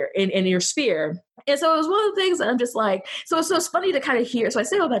sphere in your sphere. And so it was one of the things that I'm just like, so it's funny to kind of hear. So I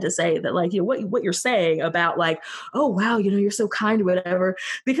say all that to say that like, you know, what you're saying about like, oh, wow, you know, you're so kind or whatever,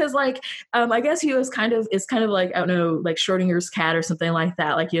 because like, I guess he was it's kind of like, I don't know, like Schrodinger's cat or something like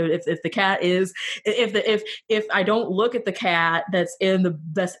that. Like, you know, if the cat is, if I don't look at the cat that's in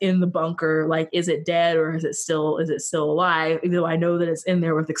the bunker, like, is it dead or is it still alive? Even though I know that it's in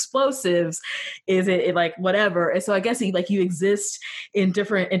there with explosives, is it like whatever? And so I guess you exist in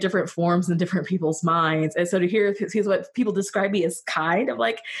different forms and different people's minds. And so to hear what people describe me as kind, I'm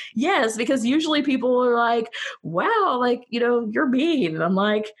like, yes, because usually people are like, wow, like, you know, you're mean. And I'm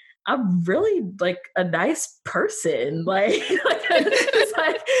like, I'm really like a nice person. Like,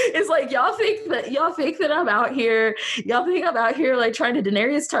 it's like y'all think that I'm out here. Y'all think I'm out here like trying to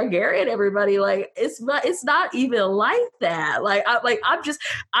Daenerys Targaryen everybody. Like it's not even like that. Like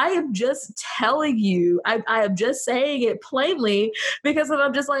I am just telling you. I am just saying it plainly because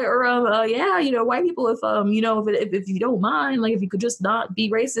I'm just like, yeah, you know, white people, if you know, if you don't mind, like if you could just not be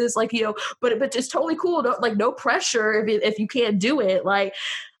racist, like, you know, but just totally cool. No pressure if you can't do it. Like.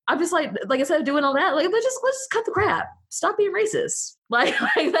 I'm just like instead of doing all that, like let's just cut the crap. Stop being racist. Like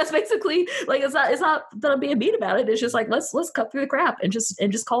that's basically like it's not that I'm being mean about it. It's just like let's cut through the crap and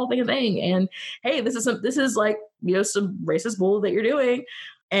just call a thing a thing. And hey, this is like, you know, some racist bull that you're doing.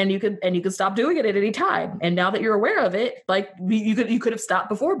 and you could stop doing it at any time. And now that you're aware of it, like you could have stopped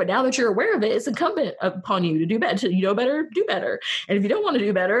before, but now that you're aware of it, it's incumbent upon you to do better. You know better, do better. And if you don't want to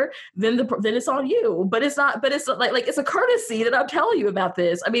do better, then it's on you. But it's not. But it's like it's a courtesy that I'm telling you about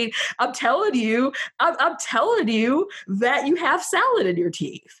this. I mean, I'm telling you that you have salad in your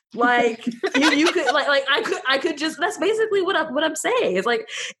teeth. Like you could like I could just. That's basically what I'm saying. It's like,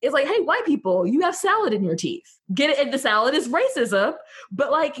 hey, white people, you have salad in your teeth. Get it? And the salad is racism,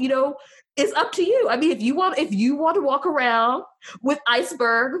 but like, you know, it's up to you. I mean, if you want to walk around with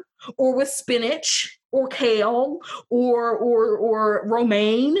iceberg or with spinach or kale or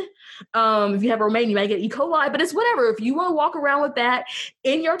romaine, if you have romaine, you might get E. coli, but it's whatever. If you want to walk around with that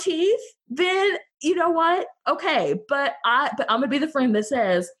in your teeth, then you know what? Okay, but I'm gonna be the friend that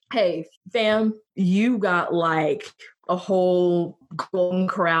says, hey, fam, you got like a whole Golden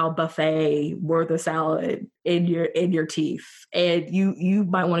Corral buffet worth of salad in your teeth, and you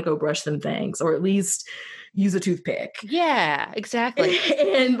might want to go brush some things, or at least use a toothpick. Yeah, exactly.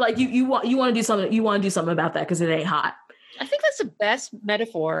 And like you want to do something. You want to do something about that because it ain't hot. I think that's the best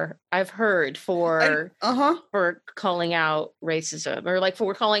metaphor I've heard for calling out racism, or like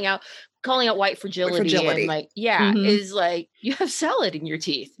for calling out white fragility. And like, is like, you have salad in your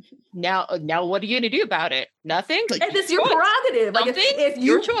teeth. Now what are you going to do about it? Nothing. And it's your prerogative. Like if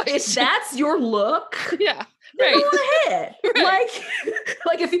your choice. If that's your look, yeah, right. Go ahead. Right.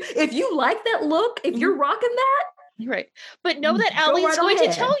 Like if you like that look, if you're rocking that. Right. But know that Allie is going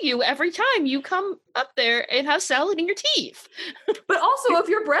to tell you every time you come up there and have salad in your teeth. But also if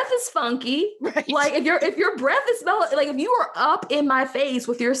your breath is funky, right. Like if your breath is smelling, like if you are up in my face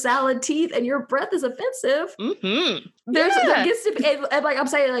with your salad teeth and your breath is offensive, there gets to be, and like I'm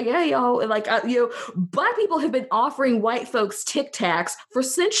saying, like, hey, y'all, and like, you know, Black people have been offering white folks Tic Tacs for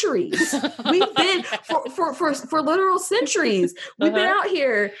centuries. We've been for literal centuries. We've been out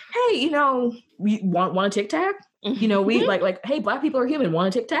here. Hey, you know, we want a Tic Tac? You know, we like, hey, Black people are human.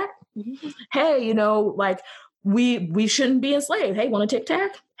 Want a Tic Tac? Hey, you know, like we shouldn't be enslaved. Hey, want a Tic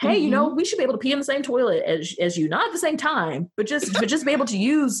Tac? Hey, you know, we should be able to pee in the same toilet as you, not at the same time, but just be able to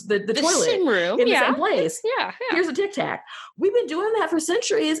use the toilet same room. In the same place. Yeah. Here's a Tic Tac. We've been doing that for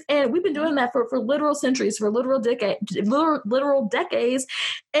centuries, and we've been doing that for literal centuries, for literal decades. And a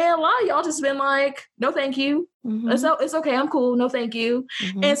lot of y'all just been like, no, thank you. So it's okay. I'm cool. No, thank you.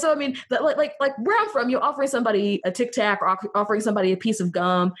 And so, I mean, like where I'm from, you're offering somebody a Tic Tac or offering somebody a piece of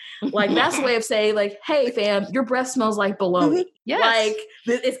gum. Like that's a way of saying like, hey fam, your breath smells like bologna. Yes. Like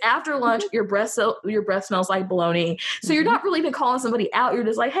it's after lunch, your breath smells like bologna. So you're not really even calling somebody out. You're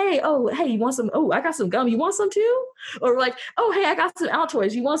just like, hey, you want some? Oh, I got some gum. You want some too? Or like, oh, hey, I got some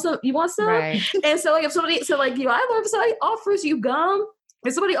Altoids. You want some? Right. And so like if somebody, I love if somebody offers you gum.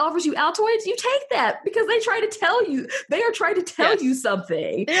 If somebody offers you Altoids, you take that because they try to tell you. They are trying to tell you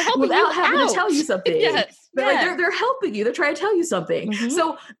something without having to tell you something. Yes. Like they're helping you. They're trying to tell you something.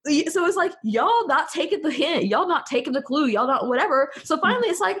 So it's like y'all not taking the hint. Y'all not taking the clue. Y'all not whatever. So finally,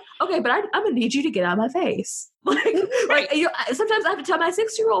 it's like, okay, but I'm gonna need you to get out of my face. Like sometimes I have to tell my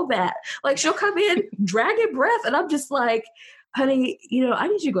 6-year-old that. Like she'll come in dragging breath, and I'm just like, honey, you know, I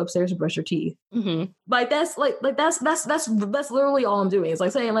need you to go upstairs and brush your teeth. Like that's literally all I'm doing. It's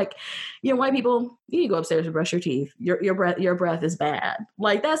like saying like, you know, white people, you need to go upstairs and brush your teeth. Your breath is bad.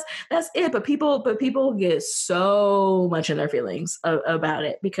 Like that's it. But people get so much in their feelings about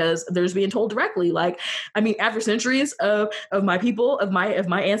it because they're just being told directly. Like, I mean, after centuries of my people, of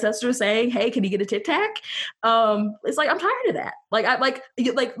my ancestors saying, hey, can you get a Tic Tac? It's like I'm tired of that. Like I like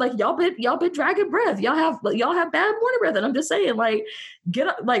y'all been dragging breath. Y'all have bad morning breath, and I'm just saying like get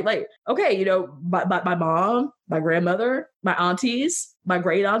up, like okay, you know, my mom, my grandmother, my aunties, my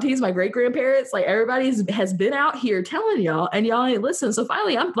great aunties, my great grandparents, like everybody has been out here telling y'all, and y'all ain't listen. So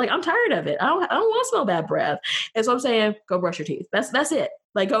finally, I'm tired of it. I don't want to smell bad breath, and so I'm saying go brush your teeth. That's it.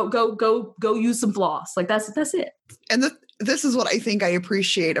 Like go use some floss. Like that's it. And this is what I think I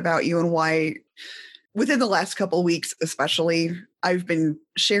appreciate about you and why. Within the last couple of weeks, especially, I've been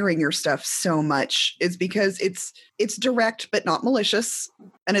sharing your stuff so much is because it's direct but not malicious.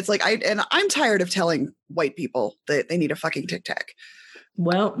 And it's like I'm tired of telling white people that they need a fucking Tic Tac.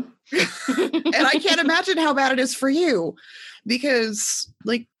 Well, and I can't imagine how bad it is for you because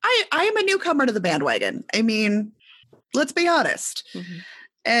like I am a newcomer to the bandwagon. I mean, let's be honest.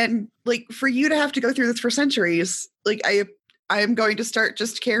 And like for you to have to go through this for centuries, like I am going to start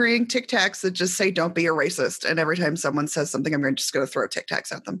just carrying Tic Tacs that just say, don't be a racist. And every time someone says something, I'm just going to throw Tic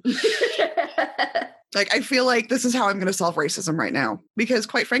Tacs at them. Like, I feel like this is how I'm going to solve racism right now, because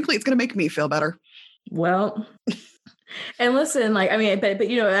quite frankly, it's going to make me feel better. Well, And listen, like, I mean, but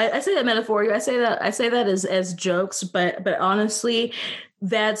you know, I say that metaphorically. I say that as jokes, but honestly,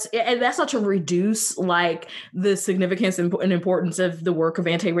 that's not to reduce like the significance and importance of the work of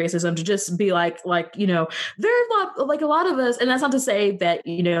anti-racism, to just be like, you know, there are a lot of us, and that's not to say that,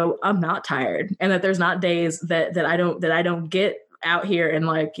 you know, I'm not tired and that there's not days that I don't get out here and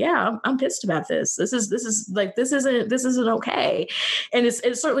like, yeah, I'm pissed about this. This isn't okay. And it's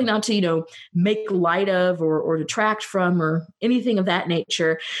certainly not to, you know, make light of or detract from or anything of that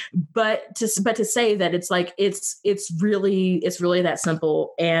nature, but to say that it's like, it's really that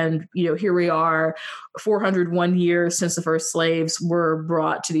simple. And, you know, here we are 401 years since the first slaves were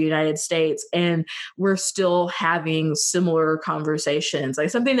brought to the United States, and we're still having similar conversations. Like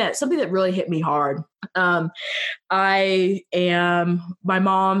something that really hit me hard. My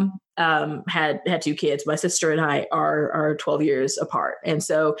mom had two kids. My sister and I are 12 years apart. And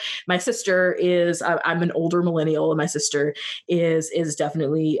so my sister I'm an older millennial, and my sister is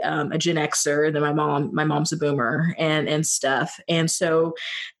definitely a Gen Xer. And then my mom's a boomer and stuff. And so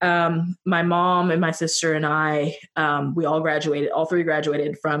my mom and my sister and I, we all three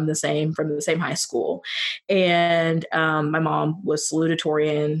graduated from the same high school. And my mom was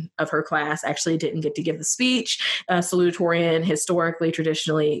salutatorian of her class, actually didn't get to give the speech. Salutatorian, historically,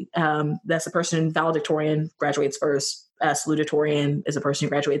 traditionally, that's the person, valedictorian graduates first. Salutatorian is a person who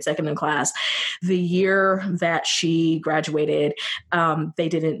graduated second in class. The year that she graduated, they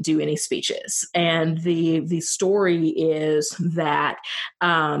didn't do any speeches. And the story is that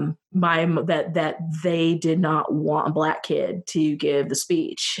that they did not want a Black kid to give the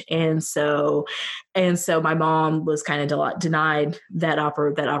speech. And so my mom was kind of denied that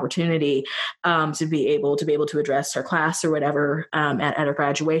opportunity to be able to address her class or whatever at her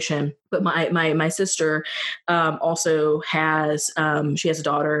graduation. But my sister also has she has a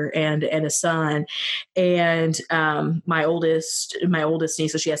daughter and a son, and my oldest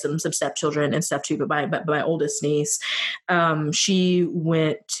niece, so she has some stepchildren and stuff too. But my oldest niece, she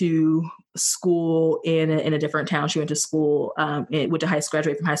went to school in a different town. She went to school,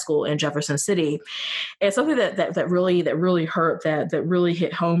 graduated from high school in Jefferson City. And something that really hurt, that really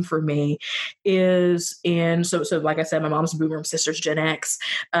hit home for me is so like I said, my mom's a boomer, my sister's Gen X.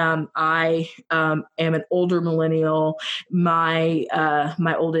 I am an older millennial. My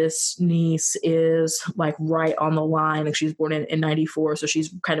oldest niece is like right on the line. Like she was born in 94. So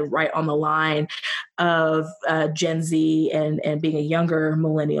she's kind of right on the line of Gen Z and being a younger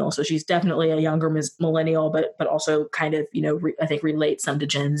millennial. So she's definitely a younger millennial, but also kind of, you know, I think relates some to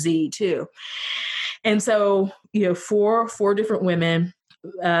Gen Z too. And so, you know, four different women,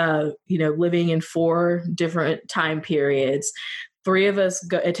 you know, living in four different time periods, three of us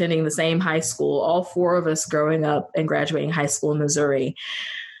attending the same high school, all four of us growing up and graduating high school in Missouri.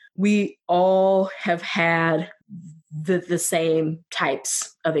 We all have had the same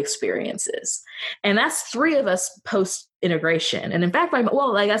types of experiences. And that's three of us post integration. And in fact,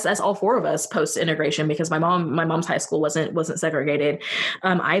 I guess that's all four of us post integration, because my mom's high school wasn't segregated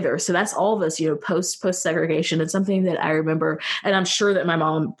either. So that's all of us, you know, post segregation. It's something that I remember, and I'm sure that my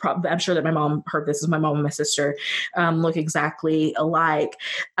mom heard this, as my mom and my sister look exactly alike.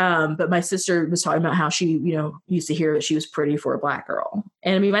 But my sister was talking about how she, you know, used to hear that she was pretty for a Black girl.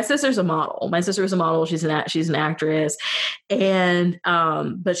 And I mean, my sister's a model. She's an actress, and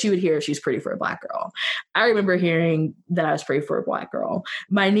but she would hear she's pretty for a Black girl. I remember hearing that I was pretty for a Black girl.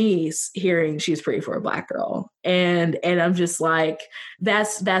 My niece hearing she's pretty for a Black girl, and I'm just like,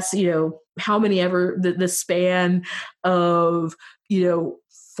 that's you know, how many ever the span of, you know,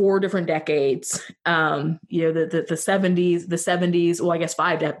 4 different decades, you know, the 70s, well, I guess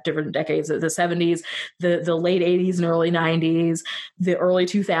 5 different decades, the 70s, the late 80s and early 90s, the early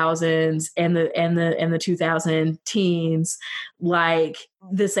 2000s, and the 2000 teens, like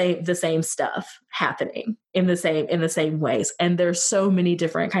the same stuff happening in the same ways. And there's so many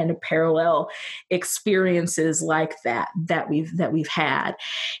different kind of parallel experiences like that we've had.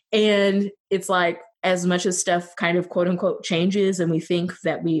 And it's like, as much as stuff kind of quote unquote changes, and we think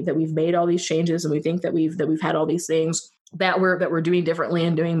that we've made all these changes, and we think that we've had all these things that we're doing differently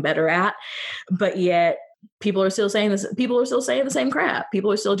and doing better at, but yet people are still saying this. People are still saying the same crap.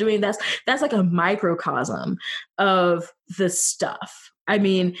 People are still doing that. That's like a microcosm of the stuff. I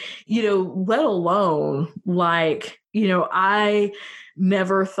mean, you know, let alone like, you know, I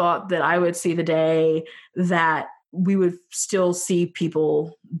never thought that I would see the day that we would still see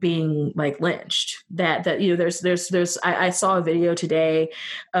people being like lynched. That you know, there's I saw a video today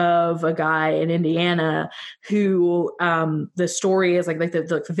of a guy in Indiana who the story is like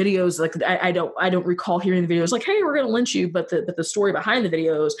the videos, like I don't recall hearing the videos like, hey, we're gonna lynch you, but the story behind the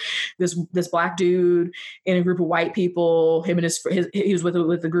videos, this black dude in a group of white people, him and he was with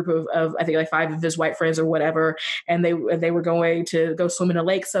a group of I think like 5 of his white friends or whatever, and they were going to go swim in a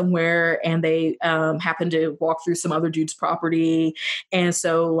lake somewhere, and they happened to walk through some other dude's property, and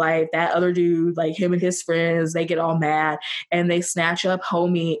so like that other dude, like him and his friends, they get all mad and they snatch up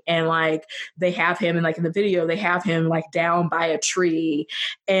homie, and like they have him, and like in the video they have him like down by a tree,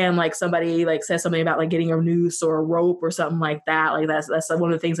 and like somebody like says something about like getting a noose or a rope or something like that. Like that's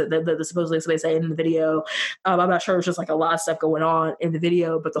one of the things that supposedly somebody say in the video. I'm not sure, it was just like a lot of stuff going on in the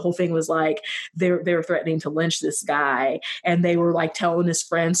video, but the whole thing was like they were threatening to lynch this guy, and they were like telling his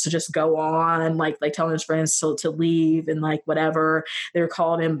friends to just go on, like telling his friends to leave and like whatever. They were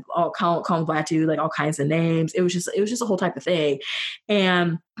calling him calling black dude like all kinds of names. It was just a whole type of thing.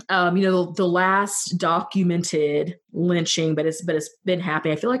 And you know, the last documented lynching, but it's been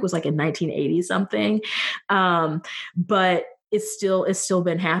happening, I feel like it was like in 1980 something. But it's still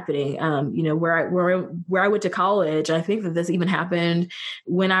been happening. You know, where I went to college, I think that this even happened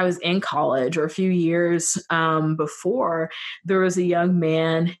when I was in college or a few years before. There was a young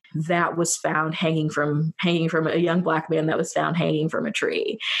man that was found hanging from a young black man that was found hanging from a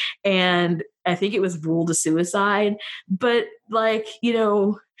tree, and I think it was ruled a suicide. But like, you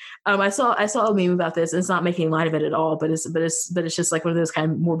know, I saw a meme about this, and it's not making light of it at all, but it's just like one of those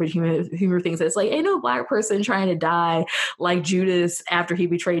kind of morbid humor things. That's like, ain't no black person trying to die like Judas after he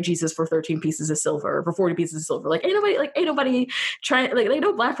betrayed Jesus for 13 pieces of silver, for 40 pieces of silver. Like ain't nobody trying, like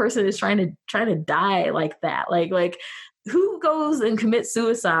no black person is trying to die like that. Like who goes and commits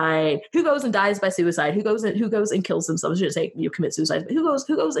suicide? Who goes and dies by suicide? Who goes and kills themselves? I shouldn't say you commit suicide, but who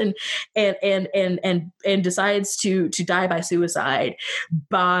goes and decides to die by suicide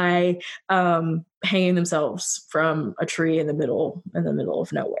by hanging themselves from a tree in the middle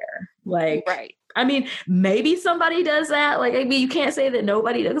of nowhere? Like, right. I mean, maybe somebody does that. Like, I mean, you can't say that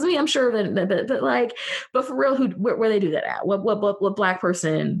nobody does. I mean, I'm sure that but for real, where they do that at? What black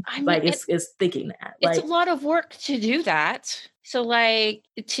person is thinking that? It's a lot of work to do that. So like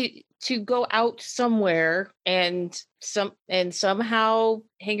to go out somewhere and somehow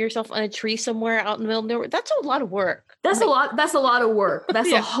hang yourself on a tree somewhere out in the middle of nowhere, that's a lot of work. That's a lot of work. That's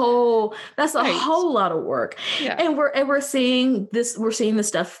yeah. a whole lot of work. Yeah. And we're seeing this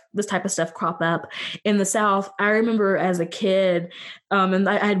type of stuff crop up in the South. I remember as a kid, and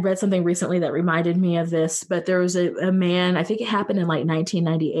I had read something recently that reminded me of this, but there was a man, I think it happened in like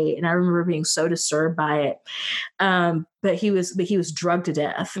 1998, and I remember being so disturbed by it. But he was drugged to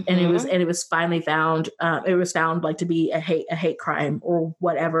death, mm-hmm. and it was finally found. It was found like to be a hate crime or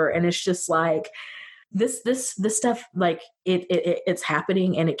whatever, and it's just like this stuff, like it's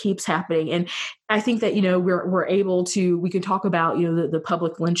happening and it keeps happening. And I think that, you know, we can talk about, you know, the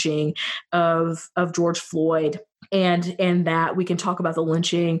public lynching of George Floyd. And that we can talk about the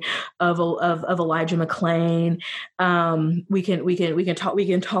lynching of Elijah McClain. We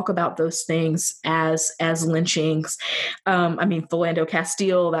can talk about those things as lynchings. I mean, Philando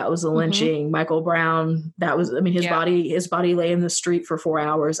Castile, that was a lynching. Mm-hmm. Michael Brown, that was, I mean, his body lay in the street for 4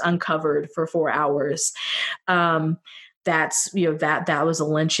 hours, uncovered for 4 hours. That's, you know, that was a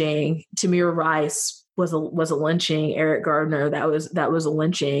lynching. Tamir Rice was a lynching. Eric Gardner, that was a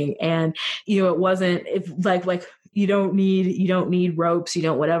lynching. And, you know, it wasn't like you don't need ropes, you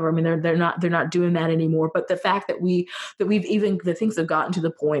don't whatever. I mean, they're not doing that anymore. But the fact that we've even, the things have gotten to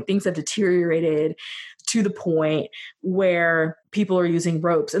the point, things have deteriorated to the point where people are using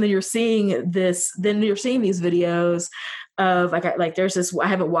ropes. And then you're seeing these videos of like there's this, I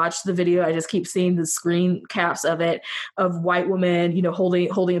haven't watched the video, I just keep seeing the screen caps of it, of white woman, you know,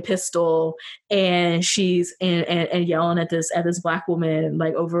 holding a pistol, and she's and yelling at this black woman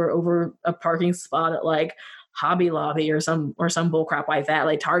like over a parking spot at like Hobby Lobby or some bullcrap like that,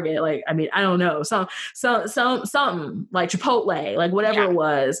 like Target, like, I mean, I don't know, some something like Chipotle, like whatever it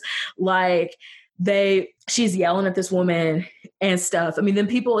was, like she's yelling at this woman and stuff. I mean, then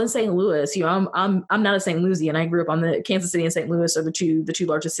people in St. Louis, you know, I'm not a St. Louisian. I grew up on the Kansas City and St. Louis are the two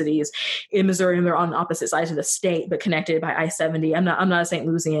largest cities in Missouri, and they're on opposite sides of the state, but connected by I-70. I'm not a St.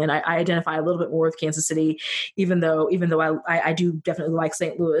 Louisian. I identify a little bit more with Kansas City, even though I do definitely like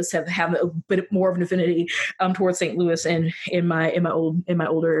St. Louis, have a bit more of an affinity towards St. Louis, and in my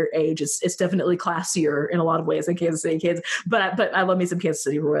older age, it's definitely classier in a lot of ways than Kansas City kids. But I love me some Kansas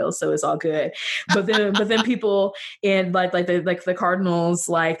City Royals, so it's all good. But then and people in like the Cardinals,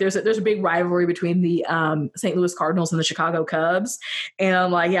 like there's a big rivalry between the St. Louis Cardinals and the Chicago Cubs, and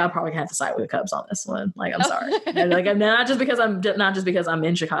I'm like, yeah, I'm probably gonna have to side with the Cubs on this one. Like, I'm sorry, like I'm not just because I'm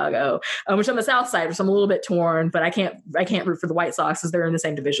in Chicago, which I'm the South Side, so I'm a little bit torn, but I can't root for the White Sox because they're in the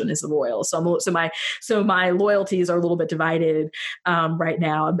same division as the Royals. So my loyalties are a little bit divided right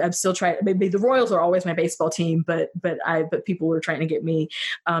now. I'm still trying. Maybe the Royals are always my baseball team, but people were trying to get me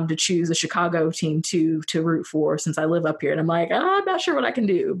to choose a Chicago team to root for since I live up here, and I'm like, I'm not sure what I can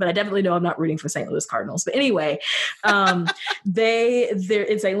do, but I definitely know I'm not rooting for St. Louis Cardinals. But anyway, there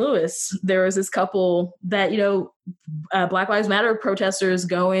in St. Louis, there was this couple that, Black Lives Matter protesters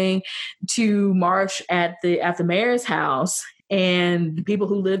going to march at the mayor's house, and people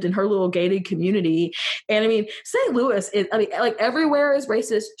who lived in her little gated community. And I mean, St. Louis is, like everywhere is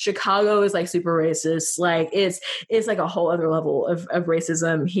racist. Chicago is like super racist. Like it's like a whole other level of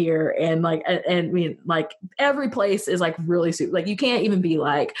racism here. And like, and I mean, like every place is like really super, like you can't even be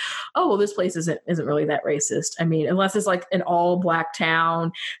like, oh, well, this place isn't really that racist. I mean, unless it's like an all Black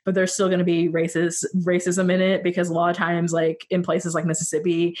town, but there's still going to be racism in it, because a lot of times, like in places like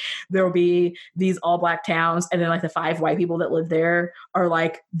Mississippi, there will be these all Black towns, and then like the 5 white people that live there are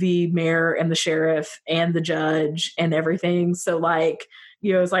like the mayor and the sheriff and the judge and everything. So like,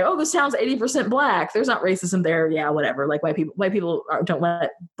 it's like, oh, this town's 80% Black. There's not racism there. Yeah, whatever. Like white people don't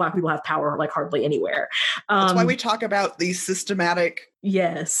let Black people have power like hardly anywhere. That's why we talk about the systematic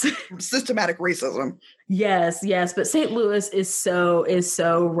racism. Yes. But St. Louis is so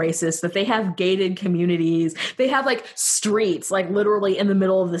racist that they have gated communities. They have like streets, like literally in the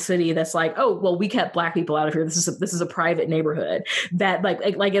middle of the city. That's like, oh, well, we kept Black people out of here. This is a private neighborhood that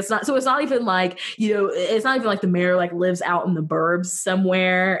like it's not. So it's not even like, it's not even like the mayor like lives out in the burbs somewhere,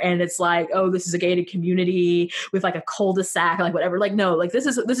 and it's like, oh, this is a gated community with like a cul-de-sac, like whatever. Like, no, like this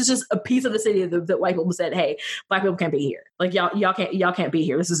is just a piece of the city that white people said, hey, Black people can't be here. Like y'all can't be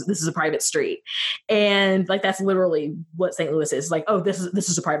here. This is a private street. And like, that's literally what St. Louis is. Like, oh, this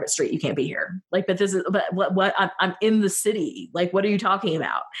is a private street. You can't be here. Like, but what I'm in the city. Like, what are you talking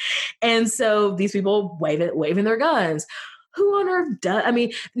about? And so these people waving their guns. Who on earth does? I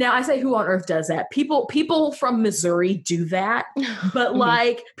mean, now I say who on earth does that? People from Missouri do that, but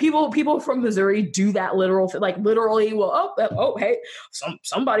like people from Missouri do that literally. Well, oh, hey,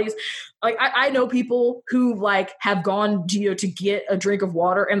 somebody's. Like I know people who like have gone to get a drink of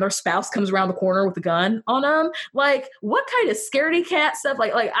water, and their spouse comes around the corner with a gun on them. Like, what kind of scaredy cat stuff?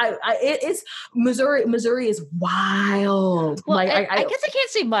 It's Missouri is wild. Well, I guess I can't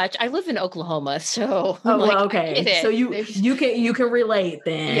say much. I live in Oklahoma, so okay. So you can relate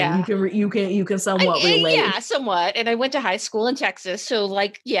then. Yeah. You can somewhat relate. Yeah, somewhat. And I went to high school in Texas, so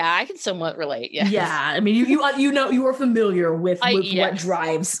like, yeah, I can somewhat relate. Yes. Yeah, I mean, you are familiar with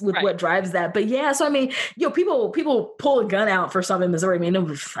what drives that. But yeah, so I mean, people pull a gun out for something in Missouri. I mean,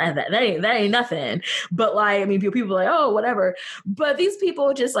 that ain't nothing. But like, I mean, people are like, oh, whatever. But these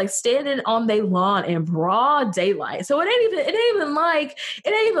people just like standing on their lawn in broad daylight. So it ain't even like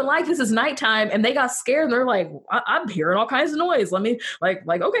this is nighttime, and they got scared, and they're like, I'm hearing all kinds of noise. Let me like,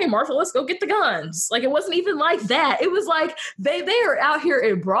 okay, Martha, let's go get the guns. Like, it wasn't even like that. It was like they are out here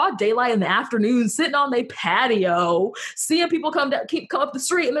in broad daylight in the afternoon, sitting on their patio, seeing people come up the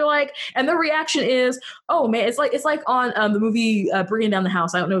street, and they're like, and their reaction is, oh man, it's like on the movie Bringing Down the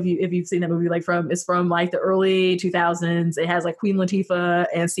House. I don't know if you've seen that movie. It's from like the early 2000s. It has like Queen Latifah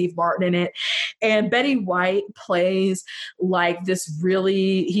and Steve Martin in it, and Betty White plays like this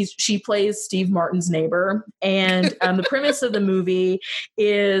she plays Steve Martin's neighbor, and the premise of the movie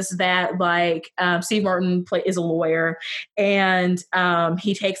is that like Steve Martin is a lawyer, and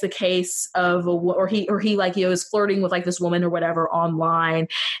he takes a case of he is flirting with like this woman or whatever online,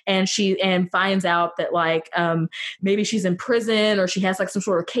 and she finds out that like maybe she's in prison, or she has like some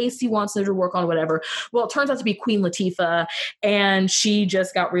sort of case he wants her to work on, whatever. Well, it turns out to be Queen Latifah, and she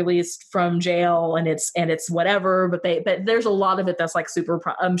just got released from jail, and it's whatever. But there's a lot of it that's like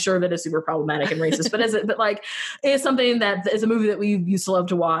I'm sure that is super problematic and racist. But it's something that is a movie that we used to love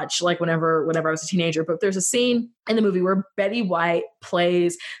to watch, like whenever I was a teenager. But there's a scene in the movie where Betty White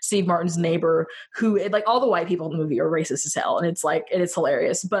plays Steve Martin's neighbor, who like all the white people in the movie are racist as hell, and it's like it is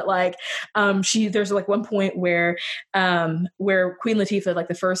hilarious. But like there's like one point where Queen Latifah, like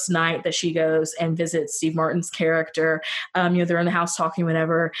the first night that she goes and visits Steve Martin's character, they're in the house talking,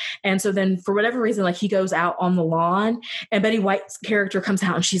 whatever, and so then for whatever reason, like he goes out on the lawn, and Betty White's character comes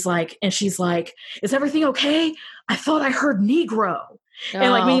out, and she's like, is everything okay? I thought I heard Negro.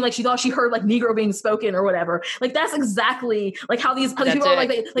 And like meaning like she thought she heard like Negro being spoken or whatever. Like that's exactly like how these people are like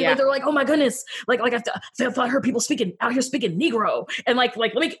they're like, oh my goodness, like I heard people out here speaking Negro, and like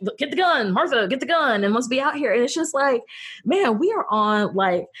let me get the gun, Martha, get the gun, and let's be out here. And it's just like, man, we are on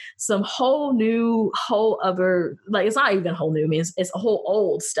like some whole other, like it's not even whole new, I mean it's a whole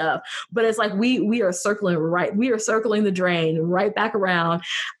old stuff, but it's like we are circling the drain right back around.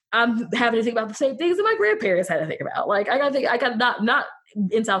 I'm having to think about the same things that my grandparents had to think about. Like I got not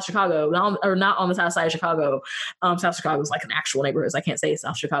in South Chicago, not on the south side of Chicago. South Chicago is like an actual neighborhood. So I can't say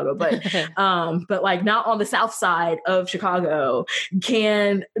South Chicago, but like not on the south side of Chicago.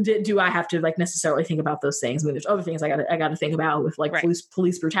 Do I have to like necessarily think about those things? I mean, there's other things I got to think about with like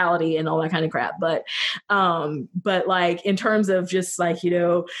police brutality and all that kind of crap. But like in terms of just like, you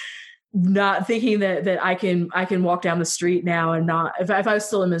know, not thinking that I can walk down the street now and not, if I was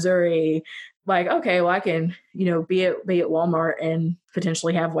still in Missouri, like, okay, well I can, you know, be at Walmart and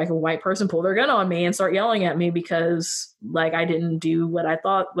potentially have like a white person pull their gun on me and start yelling at me because like I didn't do what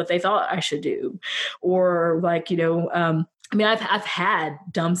they thought I should do. Or like, you know, I mean, I've had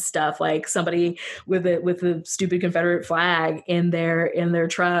dumb stuff like somebody with a stupid Confederate flag in their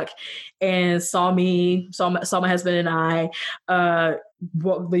truck and saw my husband and I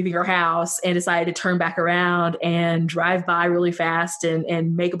leaving our house and decided to turn back around and drive by really fast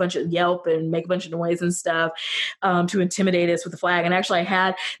and make a bunch of yelp and make a bunch of noise and stuff to intimidate us with the flag. And actually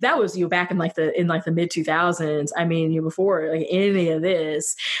that was, you know, back in like the mid 2000s. I mean, you know, before like any of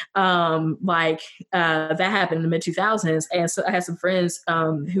this, that happened in the mid 2000s. And so I had some friends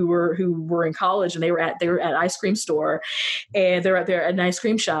who were in college and they were at an ice cream store and they're at an ice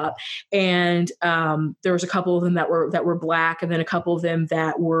cream shop. And there was a couple of them that were Black, and then a couple of them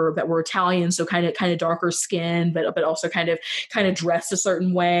that were Italian, so kind of darker skin, but also kind of dressed a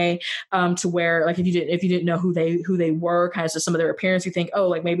certain way to where like if you didn't know who they were, kind of just some of their appearance, you think, oh,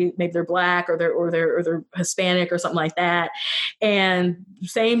 like maybe they're Black or they're Hispanic or something like that. And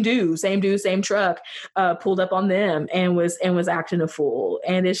same truck pulled up on them and was acting a fool.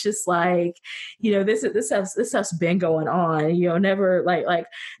 And it's just like, you know, this stuff's been going on, you know, never like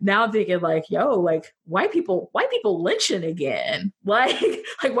now I'm thinking like, yo, like white people lynching again. Like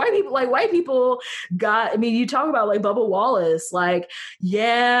white people got, I mean, you talk about like Bubba Wallace, like,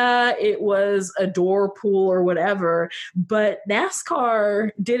 yeah, it was a door pull or whatever, but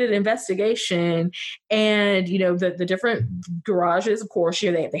NASCAR did an investigation and, you know, the different garages, of course,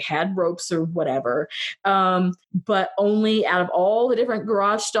 you know, they had ropes or whatever. But only out of all the different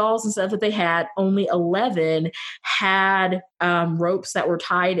garage stalls and stuff that they had, only 11 had ropes that were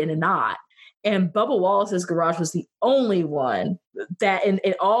tied in a knot. And Bubba Wallace's garage was the only one that in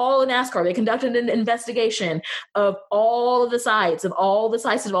all of NASCAR, they conducted an investigation of all of the sites of all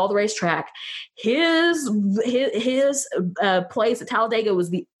the racetrack. His place at Talladega was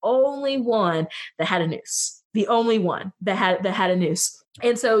the only one that had a noose. The only one that had a noose.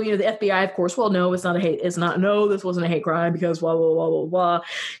 And so, you know, the FBI, of course, well, no, this wasn't a hate crime because blah, blah, blah, blah, blah.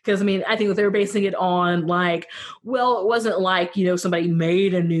 Because, I mean, I think that they were basing it on like, well, it wasn't like, you know, somebody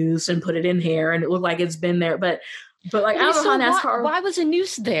made a noose and put it in here and it looked like it's been there. But like, I don't know how NASCAR. Why was a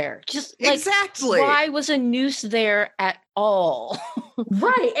noose there? Just like, exactly. Why was a noose there at all?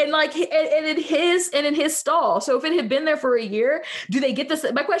 Right. And like, and in his stall. So if it had been there for a year, do they get this?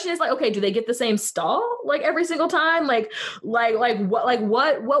 My question is like, okay, do they get the same stall like every single time? Like what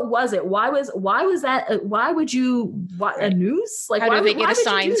was it? Why was that? Why would you, a noose? Like, how do they get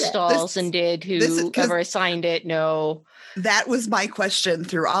assigned stalls and did whoever assigned it know? That was my question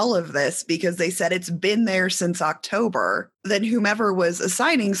through all of this, because they said it's been there since October. Then whomever was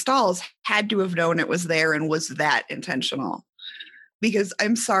assigning stalls had to have known it was there and was that intentional. Because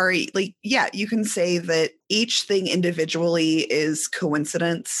I'm sorry, like, yeah, you can say that each thing individually is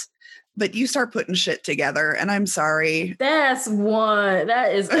coincidence, but you start putting shit together and I'm sorry. That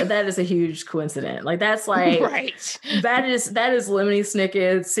is a huge coincidence. Like that's like, right. That is Lemony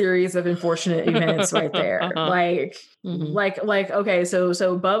Snicket's series of unfortunate events right there. Like, mm-hmm. like, okay, so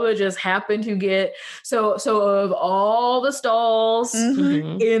Bubba just happened to get, so of all the stalls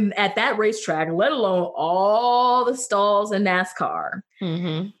mm-hmm. at that racetrack, let alone all the stalls in NASCAR,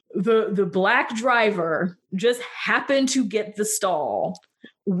 mm-hmm. the Black driver just happened to get the stall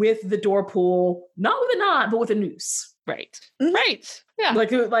with the door pull, not with a knot, but with a noose. Right. Mm-hmm. Right. Yeah.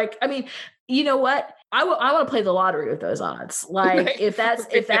 Like, I mean, you know what? I want to play the lottery with those odds. Like right. if that,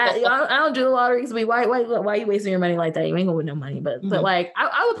 I don't do the lottery. I mean, why are you wasting your money like that? You ain't gonna win no money. But like,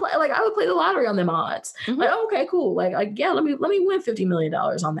 I would play the lottery on them odds. Mm-hmm. Like, oh, okay, cool. Like, yeah, let me win $50 million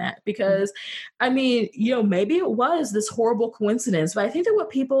on that, because I mean, you know, maybe it was this horrible coincidence, but I think that what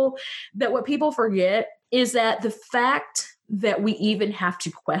people forget is that the fact that we even have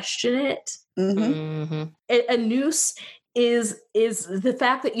to question it. Mm-hmm. A noose is the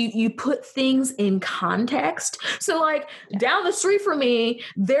fact that you put things in context. So like down the street from me,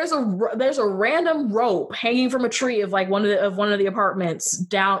 there's a random rope hanging from a tree of like one of the apartments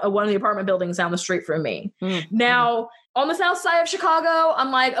down one of the apartment buildings down the street from me. Now on the south side of Chicago,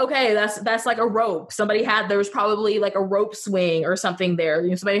 I'm like, okay, that's like a rope. There was probably like a rope swing or something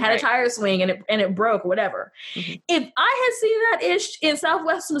there. Somebody had a tire swing and it broke, whatever. If I had seen that ish in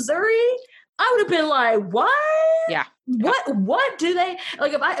Southwest Missouri, I would have been like, what? Yeah. What do they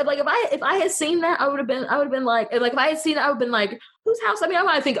like? If I had seen that, I would have been like if I had seen it, I would have been like, whose house? I mean, I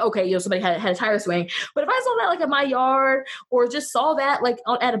might think, okay, somebody had a tire swing. But if I saw that like in my yard or just saw that like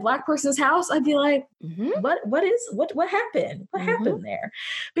at a Black person's house, I'd be like, what happened? What happened there?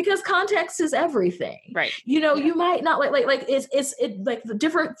 Because context is everything. Right. You might not like it's like the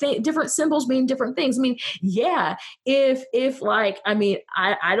different symbols mean different things. I mean, yeah, if like, I mean,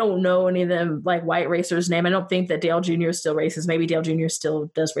 I don't know any of them like white racers' name. I don't think that Dale Jr. is still racist. Maybe Dale Jr. still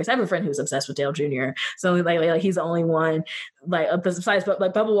does race. I have a friend who's obsessed with Dale Jr. So like he's the only one like besides, but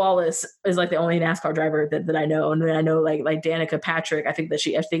like Bubba Wallace is like the only NASCAR driver that I know. And then I know like Danica Patrick. I think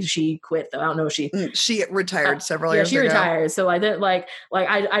she quit though. I don't know if she retired several years ago. She retired. So I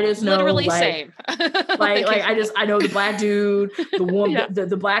I just know literally like, same. I know the Black dude, the woman,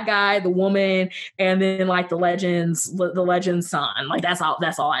 the Black guy, the woman, and then like the legend's son. Like that's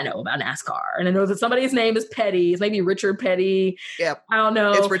all I know about NASCAR. And I know that somebody's name is Petty. It's maybe Richard Petty. Yep. I don't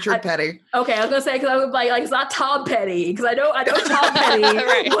know. It's Richard Petty. Okay, I was gonna say because I was like it's not Tom Petty because I know Tom Petty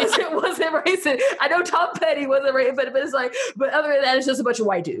wasn't racist. I know Tom Petty wasn't racist, but it's like, but other than that, it's just a bunch of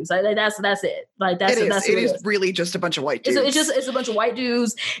white dudes. That's it. Like that's it is really just a bunch of white dudes. It's a bunch of white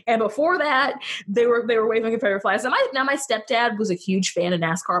dudes. And before that, they were waving Confederate flags. Now my stepdad was a huge fan of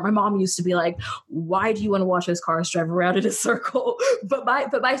NASCAR. My mom used to be like, "Why do you want to watch those cars drive around in a circle?" But my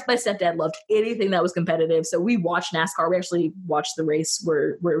stepdad loved anything that was competitive. So we watched NASCAR. We actually watched the race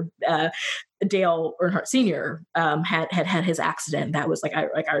where Dale Earnhardt Sr. Had his accident. That was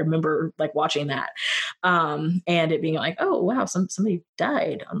I remember like watching that, and it being like, oh wow, somebody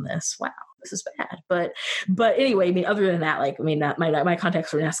died on this. Wow, this is bad. But anyway, I mean, other than that, like I mean, that my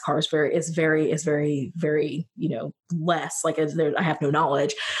context for NASCAR is very less. Like I have no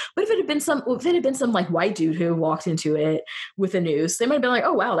knowledge. But if it had been some like white dude who walked into it with the news, they might have been like,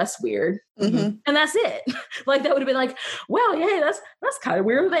 oh wow, that's weird. And that's it. Like that would have been like, well, yeah, that's kind of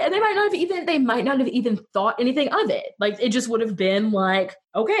weird. And they might not have even thought anything of it. Like it just would have been like,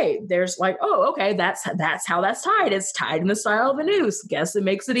 okay, there's like, oh, okay, that's how that's tied. It's tied in the style of a noose. Guess it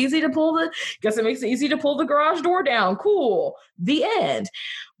makes it easy to pull the garage door down. Cool. The end.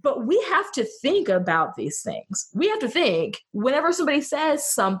 But we have to think about these things. We have to think whenever somebody says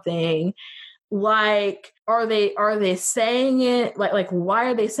something, like, are they saying it? Like, why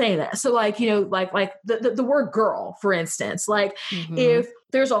are they saying that? So like, like the word girl, for instance, like if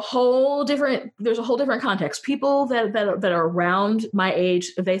there's a whole different context, people that are around my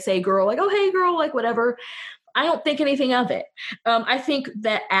age, if they say girl, like, oh, hey girl, like whatever, I don't think anything of it. I think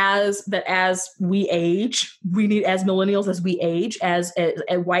that as we age, we need, as millennials, as we age, as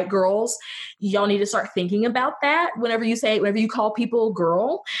white girls, y'all need to start thinking about that whenever you call people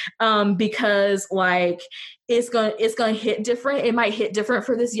girl, because like it's going to hit different. It might hit different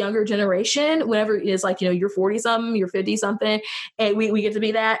for this younger generation whenever it's like, you're 40 something, you're 50 something, and we get to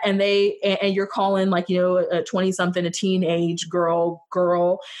be that. And you're calling like, a 20 something, a teenage girl,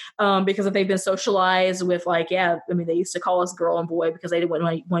 because if they've been socialized with like, yeah, I mean, they used to call us girl and boy because they didn't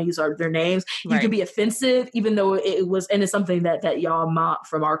want to use their names. You can be offensive, even though it was, and it's something that y'all mock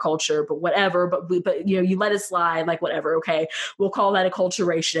from our culture, but whatever, but you let it slide, like whatever. Okay. We'll call that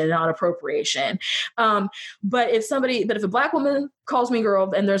acculturation, not appropriation. But if a Black woman calls me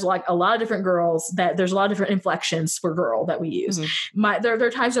girl, and there's like a lot of different girls, that there's a lot of different inflections for girl that we use. There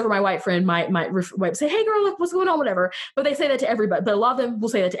are times where my white friend might say, hey girl, like, what's going on, whatever. But they say that to everybody. But a lot of them will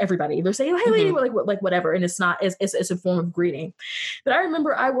say that to everybody. They're saying, oh, hey lady, like whatever. And it's not, it's a form of greeting. But I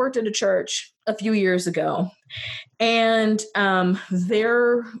remember I worked at a church a few years ago, and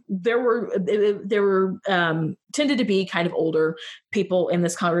there were tended to be kind of older people in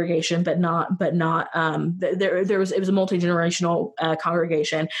this congregation, but not it was a multi-generational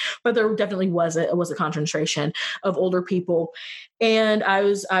congregation, but there definitely was a concentration of older people. And I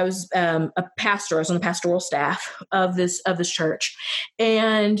was a pastor. I was on the pastoral staff of this church,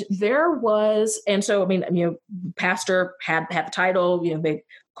 and so I mean, pastor had the title, they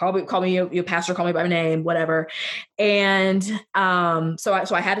call me your pastor, call me by my name, whatever. And so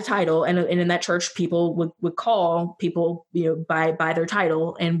I had a title, and in that church, people would call people, by their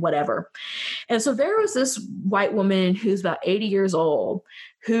title and whatever. And so there was this white woman who's about 80 years old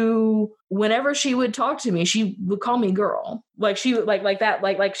who, whenever she would talk to me, she would call me girl. Like she would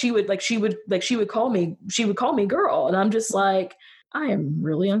she would call me girl. And I'm just like, I am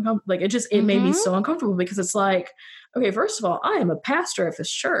really uncomfortable. Like it made me so uncomfortable because it's like, okay, first of all, I am a pastor at this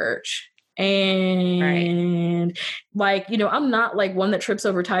church. And like, you know, I'm not like one that trips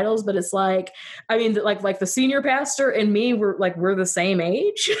over titles, but it's like, I mean, like the senior pastor and me, we're the same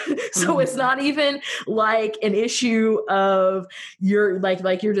age. So it's not even like an issue of you're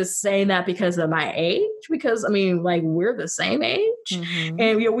you're just saying that because of my age, because I mean, like we're the same age and,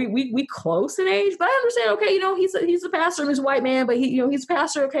 you know, we close in age, but I understand, okay, you know, he's a pastor, he's a white man, but he's a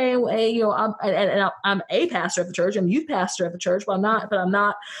pastor. Okay. And, you know, I'm a pastor at the church. I'm youth pastor at the church, but I'm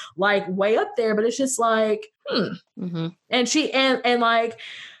not like way up there, but it's just like, and she, and like,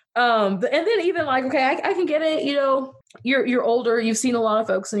 and then even like, okay, I can get it. You know, you're older. You've seen a lot of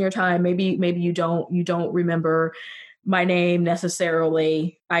folks in your time. Maybe you don't remember my name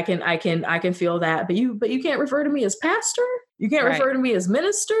necessarily. I can feel that, but you can't refer to me as pastor. You can't refer to me as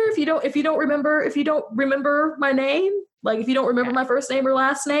minister if you don't remember my name. Like if you don't remember my first name or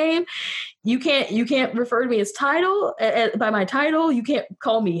last name, you can't refer to me as title by my title. You can't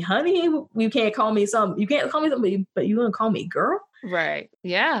call me honey. You can't call me something, but you're gonna call me girl. Right.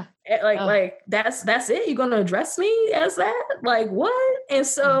 Yeah. Like that's it. You're gonna address me as that? Like what? And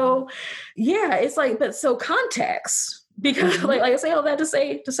so yeah, it's like, but so context. Because like I say all that to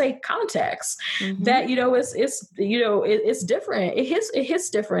say context that, you know, it's you know, it's different. It hits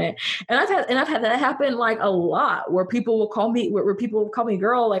different. And I've had that happen like a lot where people will call me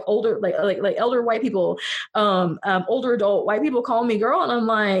girl, like older, like elder white people, older adult white people call me girl. And I'm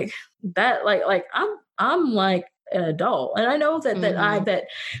like that, like I'm like an adult, and I know that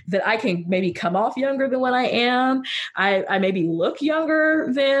I can maybe come off younger than what I am. I maybe look younger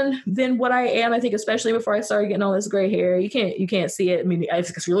than what I am. I think especially before I started getting all this gray hair, you can't see it. I mean,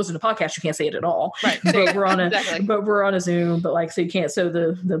 because you're listening to podcasts, you can't see it at all. Right. But we're on a Zoom, but like so you can't. So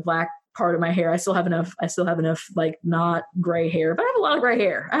the black part of my hair, I still have enough like not gray hair, but I have a lot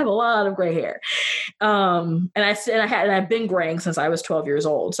of gray hair. And I've been graying since I was 12 years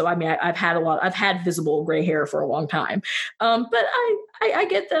old. So I mean, I've had visible gray hair for a long time. But I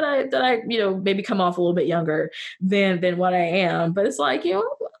get that I you know, maybe come off a little bit younger than what I am. But it's like, you know,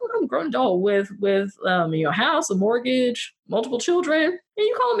 I'm a grown adult with you know, a house, a mortgage, multiple children, and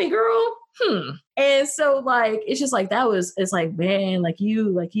you call me girl. And so like it's just like it's like, man, like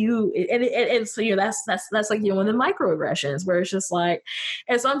you and so, you know, that's like, you know, one of the microaggressions where it's just like,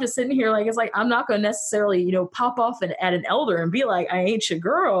 and so I'm just sitting here like, it's like I'm not going to necessarily, you know, pop off at an elder and be like, I ain't your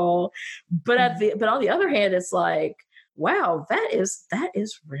girl, but but on the other hand, it's like, wow, that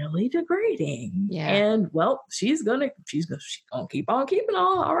is really degrading. Yeah. And well, she's gonna keep on keeping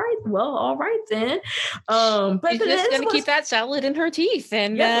on. All right. Well, all right then. But she's just gonna keep that salad in her teeth,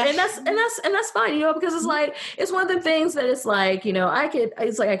 and and that's fine, you know, because it's like it's one of the things that it's like, you know, I could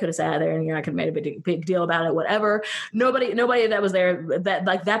have sat there and, you know, I could have made a big deal about it, whatever. Nobody that was there, that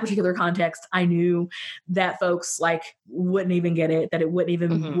like that particular context, I knew that folks like wouldn't even get it, that it wouldn't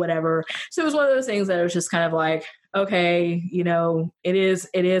even whatever. So it was one of those things that it was just kind of like, okay, you know, it is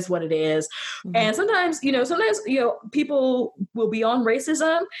what it is. And sometimes, you know, people will be on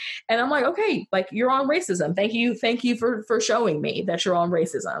racism and I'm like, okay, like you're on racism. Thank you for showing me that you're on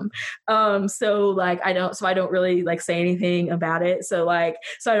racism. So like, I don't really like say anything about it. So I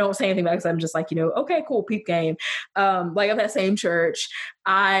don't say anything about it because I'm just like, you know, okay, cool, peep game. Like at that same church,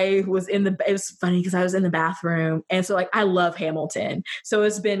 it was funny because I was in the bathroom. And so like, I love Hamilton. So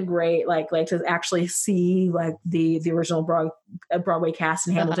it's been great, like to actually see like the original Broadway cast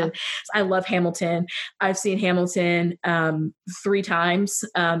in Hamilton. So I love Hamilton. I've seen Hamilton 3 times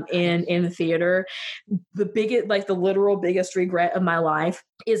in the theater. The biggest, like the literal biggest regret of my life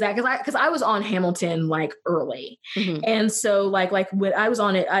is that because I was on Hamilton like early, and so like when I was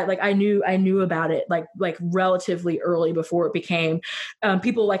on it, I knew about it like relatively early before it became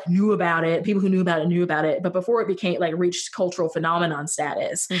people like knew about it. People who knew about it, but before it became like reached cultural phenomenon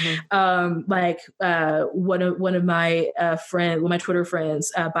status. One of my my Twitter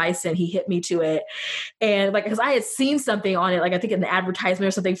friends, Bison, he hit me to it, and like because I had seen something on it, like I think an advertisement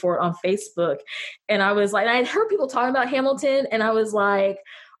or something for it on Facebook, and I was like, I had heard people talking about Hamilton, and I was like,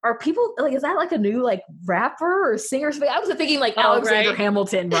 are people like, is that like a new like rapper or singer or something? I was thinking like Alexander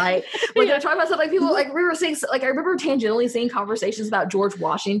Hamilton, right? When they're talking about stuff, like people, like we were saying, like I remember tangentially seeing conversations about George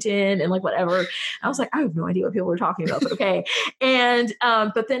Washington and like whatever. I was like, I have no idea what people were talking about, but okay. And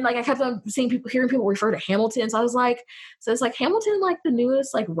but then like I kept on hearing people refer to Hamilton. So I was like, so it's like Hamilton, like the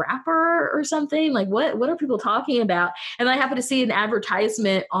newest like rapper or something? Like what are people talking about? And I happened to see an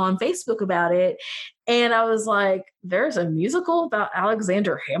advertisement on Facebook about it. And I was like, there's a musical about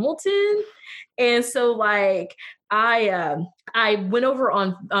Alexander Hamilton. And so like I went over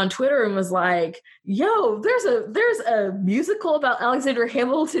on Twitter and was like, yo, there's a musical about Alexander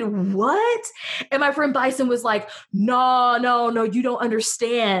Hamilton. What? And my friend Bison was like, no, you don't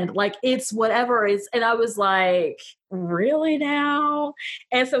understand. Like it's whatever. And I was like, really now?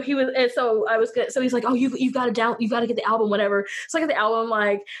 And so he's like, oh, you've got to get the album, whatever. So I get the album,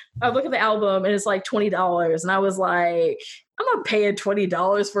 like I look at the album and it's like $20. And I was like, I'm not paying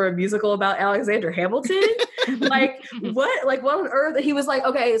 $20 for a musical about Alexander Hamilton. Like what? Like what on earth? He was like,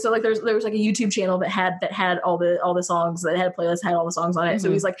 okay, so like there was like a YouTube channel that had all the songs, that had a playlist, had all the songs on it. Mm-hmm.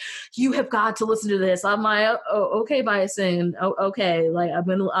 So he's like, you have got to listen to this. I'm like, oh, okay, Bison. Oh, okay, like I'm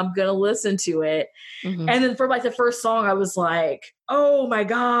gonna listen to it. Mm-hmm. And then for like the first song, I was like, oh my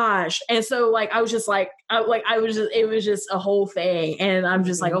gosh. And so like I was just like, it was just a whole thing. And I'm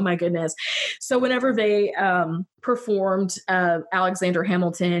just like, oh my goodness. So whenever they performed Alexander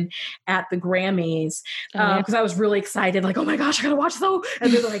Hamilton at the Grammys, because I was really excited, like, oh my gosh, I gotta watch though.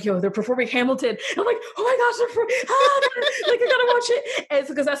 And they're like, yo, they're performing Hamilton. And I'm like, oh my gosh, like I gotta watch it. And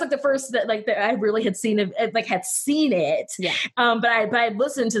because that's like the first that I really had seen it. Yeah. But I had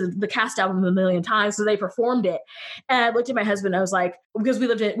listened to the cast album a million times, so they performed it. And I looked at my husband, I was like, because we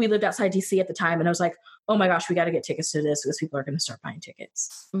lived outside DC at the time, and I was like, oh my gosh, we got to get tickets to this because people are going to start buying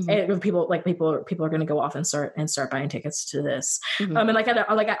tickets. Mm-hmm. And people are going to go off and start buying tickets to this. Mm-hmm. And I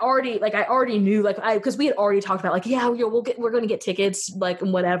already knew, because we had already talked about like, yeah, we're going to get tickets, like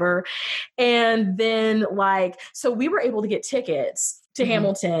whatever. And then so we were able to get tickets to mm-hmm.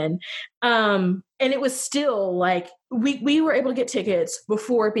 Hamilton. And it was still like, we were able to get tickets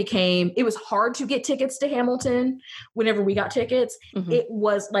before it was hard to get tickets to Hamilton. Whenever we got tickets, mm-hmm. it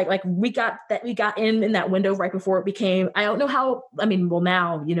was like we got in that window right before it became, I don't know how, I mean, well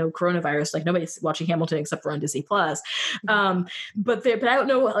now, coronavirus, like nobody's watching Hamilton except for on Disney Plus. Mm-hmm. But I don't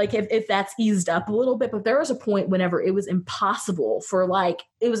know, like if that's eased up a little bit, but there was a point whenever it was impossible for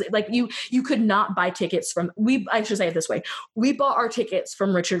it was like you could not buy tickets I should say it this way. We bought our tickets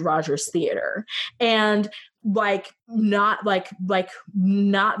from Richard Rogers Theater, and not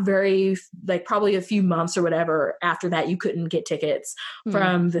very, probably a few months or whatever after that, you couldn't get tickets mm-hmm.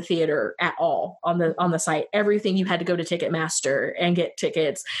 from the theater at all on the site. Everything, you had to go to Ticketmaster and get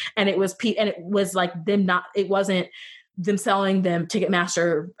tickets. And it was like them it wasn't them selling them,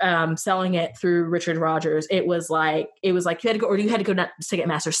 Ticketmaster selling it through Richard Rogers. It was like you had to go to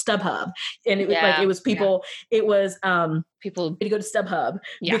Ticketmaster, StubHub, and people had to go to StubHub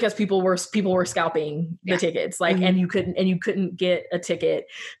because people were scalping the tickets, mm-hmm. and you couldn't get a ticket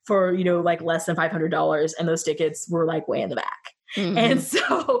for less than $500, and those tickets were way in the back. Mm-hmm. And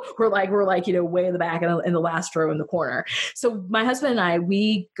so we're way in the back in the last row in the corner. So my husband and I,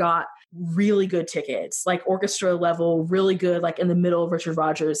 we got really good tickets, like orchestra level, really good, in the middle of Richard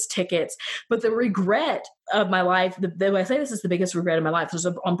Rogers tickets. But the regret of my life, I say this is the biggest regret of my life, this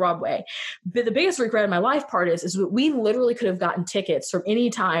was on Broadway. But the biggest regret of my life part is we literally could have gotten tickets from any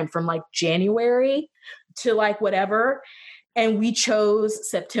time from January to whatever. And we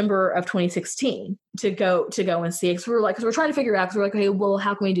chose September of 2016 to go and see it. Because because we're trying to figure out, because we're okay, well,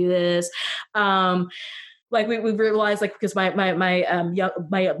 how can we do this? We realized, because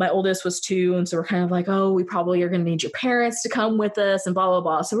my oldest was 2, and so we're kind of oh, we probably are going to need your parents to come with us, and blah blah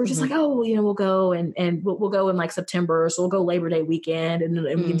blah. So we're just mm-hmm. We'll go and we'll go in September, so we'll go Labor Day weekend, and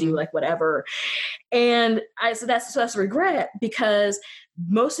we can do whatever. And so that's a regret, because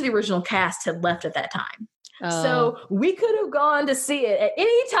most of the original cast had left at that time. So we could have gone to see it at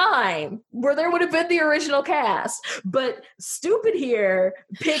any time where there would have been the original cast, but Stupid here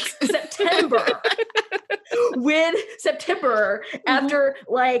picks September. When September, after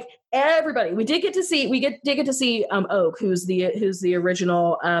everybody, we did get to see Oak, who's the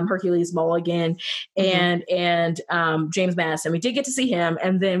original Hercules Mulligan, and mm-hmm. James Madison. We did get to see him,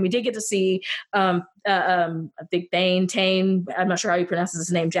 and then we did get to see I think Tane, I'm not sure how he pronounces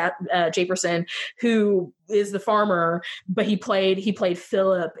his name, Japerson, who is the farmer, but he played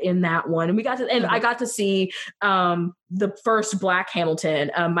Philip in that one. And I got to see the first Black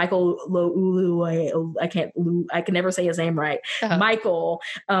Hamilton, Michael Loulu. I can never say his name right. Michael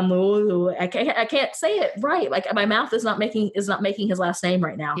Loulu. I can't say it right. Like my mouth is not making his last name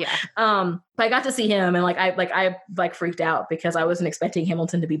right now. Yeah. But I got to see him, and I freaked out because I wasn't expecting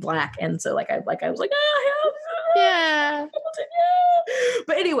Hamilton to be Black, and so I was like, yeah.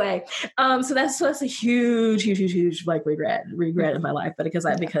 But anyway, so that's a huge like regret in my life, but because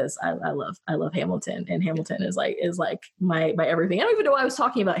I love Hamilton, and Hamilton is like my everything. I don't even know why I was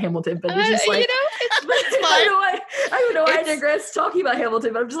talking about Hamilton, but it's just like, it's I don't know why I digress talking about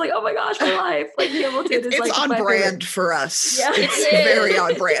Hamilton, but I'm just like, oh my gosh, my life, like Hamilton is like on my brand favorite. for us. Yeah, it's very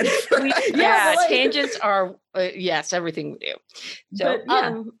on brand. Tangents are yes, everything we do. So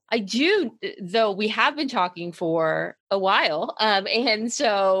I do, though we have been talking for a while, and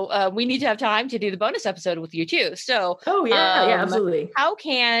so we need to have time to do the bonus episode with you too. So absolutely. How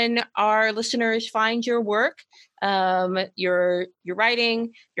can our listeners find your work, your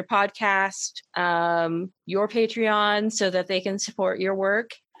writing, your podcast, your Patreon, so that they can support your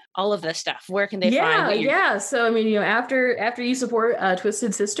work? All of this stuff. Where can they find you? Yeah. So I mean, after you support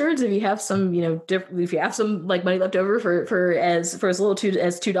Twisted Sisters, if you have some, if you have some like money left over for as little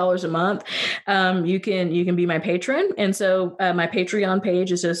as $2 a month, you can be my patron. And so my Patreon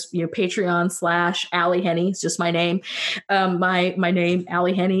page is just Patreon.com/Allie Henny. It's just my name. My name,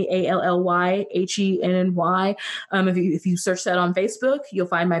 Allie Henny, ALLYHENNY. If you search that on Facebook, you'll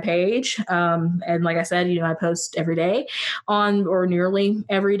find my page. And like I said, I post every day or nearly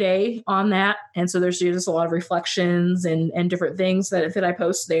every day on that, and so there's just a lot of reflections and different things that I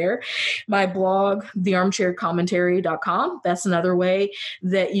post there. My blog, thearmchaircommentary.com, that's another way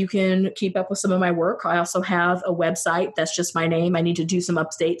that you can keep up with some of my work. I also have a website that's just my name. I need to do some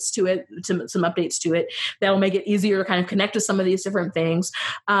updates to it that'll make it easier to kind of connect to some of these different things.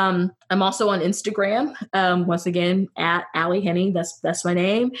 I'm also on Instagram, once again at Allie Henny, that's my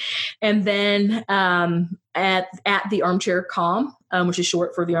name, and then at the Armchair Com, which is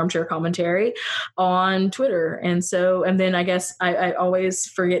short for the Armchair Commentary, on Twitter. And then I guess I always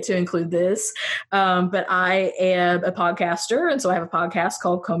forget to include this, but I am a podcaster. And so I have a podcast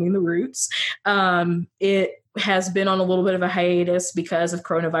called Combing the Roots. It has been on a little bit of a hiatus because of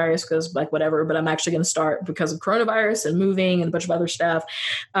coronavirus, because like whatever, but I'm actually going to start because of coronavirus and moving and a bunch of other stuff.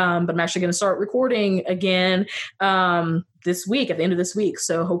 But I'm actually going to start recording again this week, at the end of this week.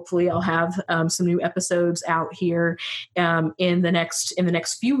 So hopefully I'll have some new episodes out here in the next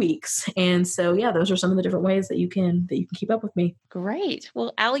few weeks. And so, those are some of the different ways that you can keep up with me. Great.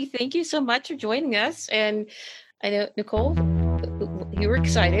 Well, Allie, thank you so much for joining us. And I know, Nicole, you were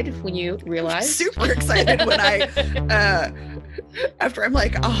excited when you realized. Super excited when after I'm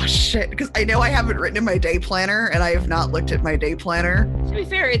like, oh shit, because I know I haven't written in my day planner, and I have not looked at my day planner. To be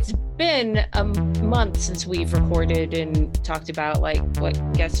fair, it's been a month since we've recorded and talked about like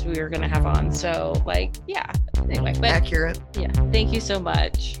what guests we were going to have on. So anyway. But, accurate. Yeah. Thank you so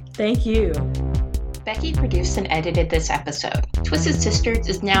much. Thank you. Becky produced and edited this episode. Twisted Sisters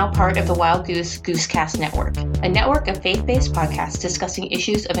is now part of the Wild Goose Goosecast Network, a network of faith-based podcasts discussing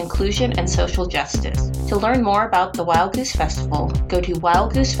issues of inclusion and social justice. To learn more about the Wild Goose Festival, go to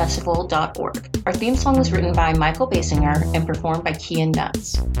wildgoosefestival.org. Our theme song was written by Michael Basinger and performed by Kian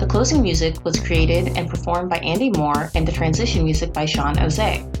Nuts. The closing music was created and performed by Andy Moore, and the transition music by Sean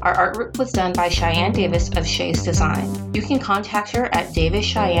Oze. Our artwork was done by Cheyenne Davis of Shay's Design. You can contact her at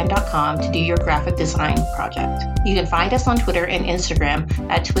davischeyenne.com to do your graphic design project. You can find us on Twitter and Instagram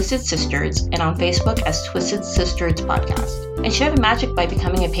at Twisted Sisters, and on Facebook as Twisted Sisters Podcast. And share the magic by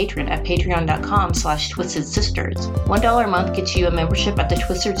becoming a patron at patreon.com/Twisted Sisters. $1 a month gets you a membership at the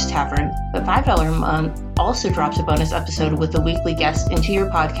Twisters Tavern, but $5 a month also drops a bonus episode with a weekly guest into your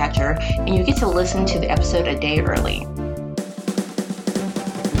podcatcher, and you get to listen to the episode a day early.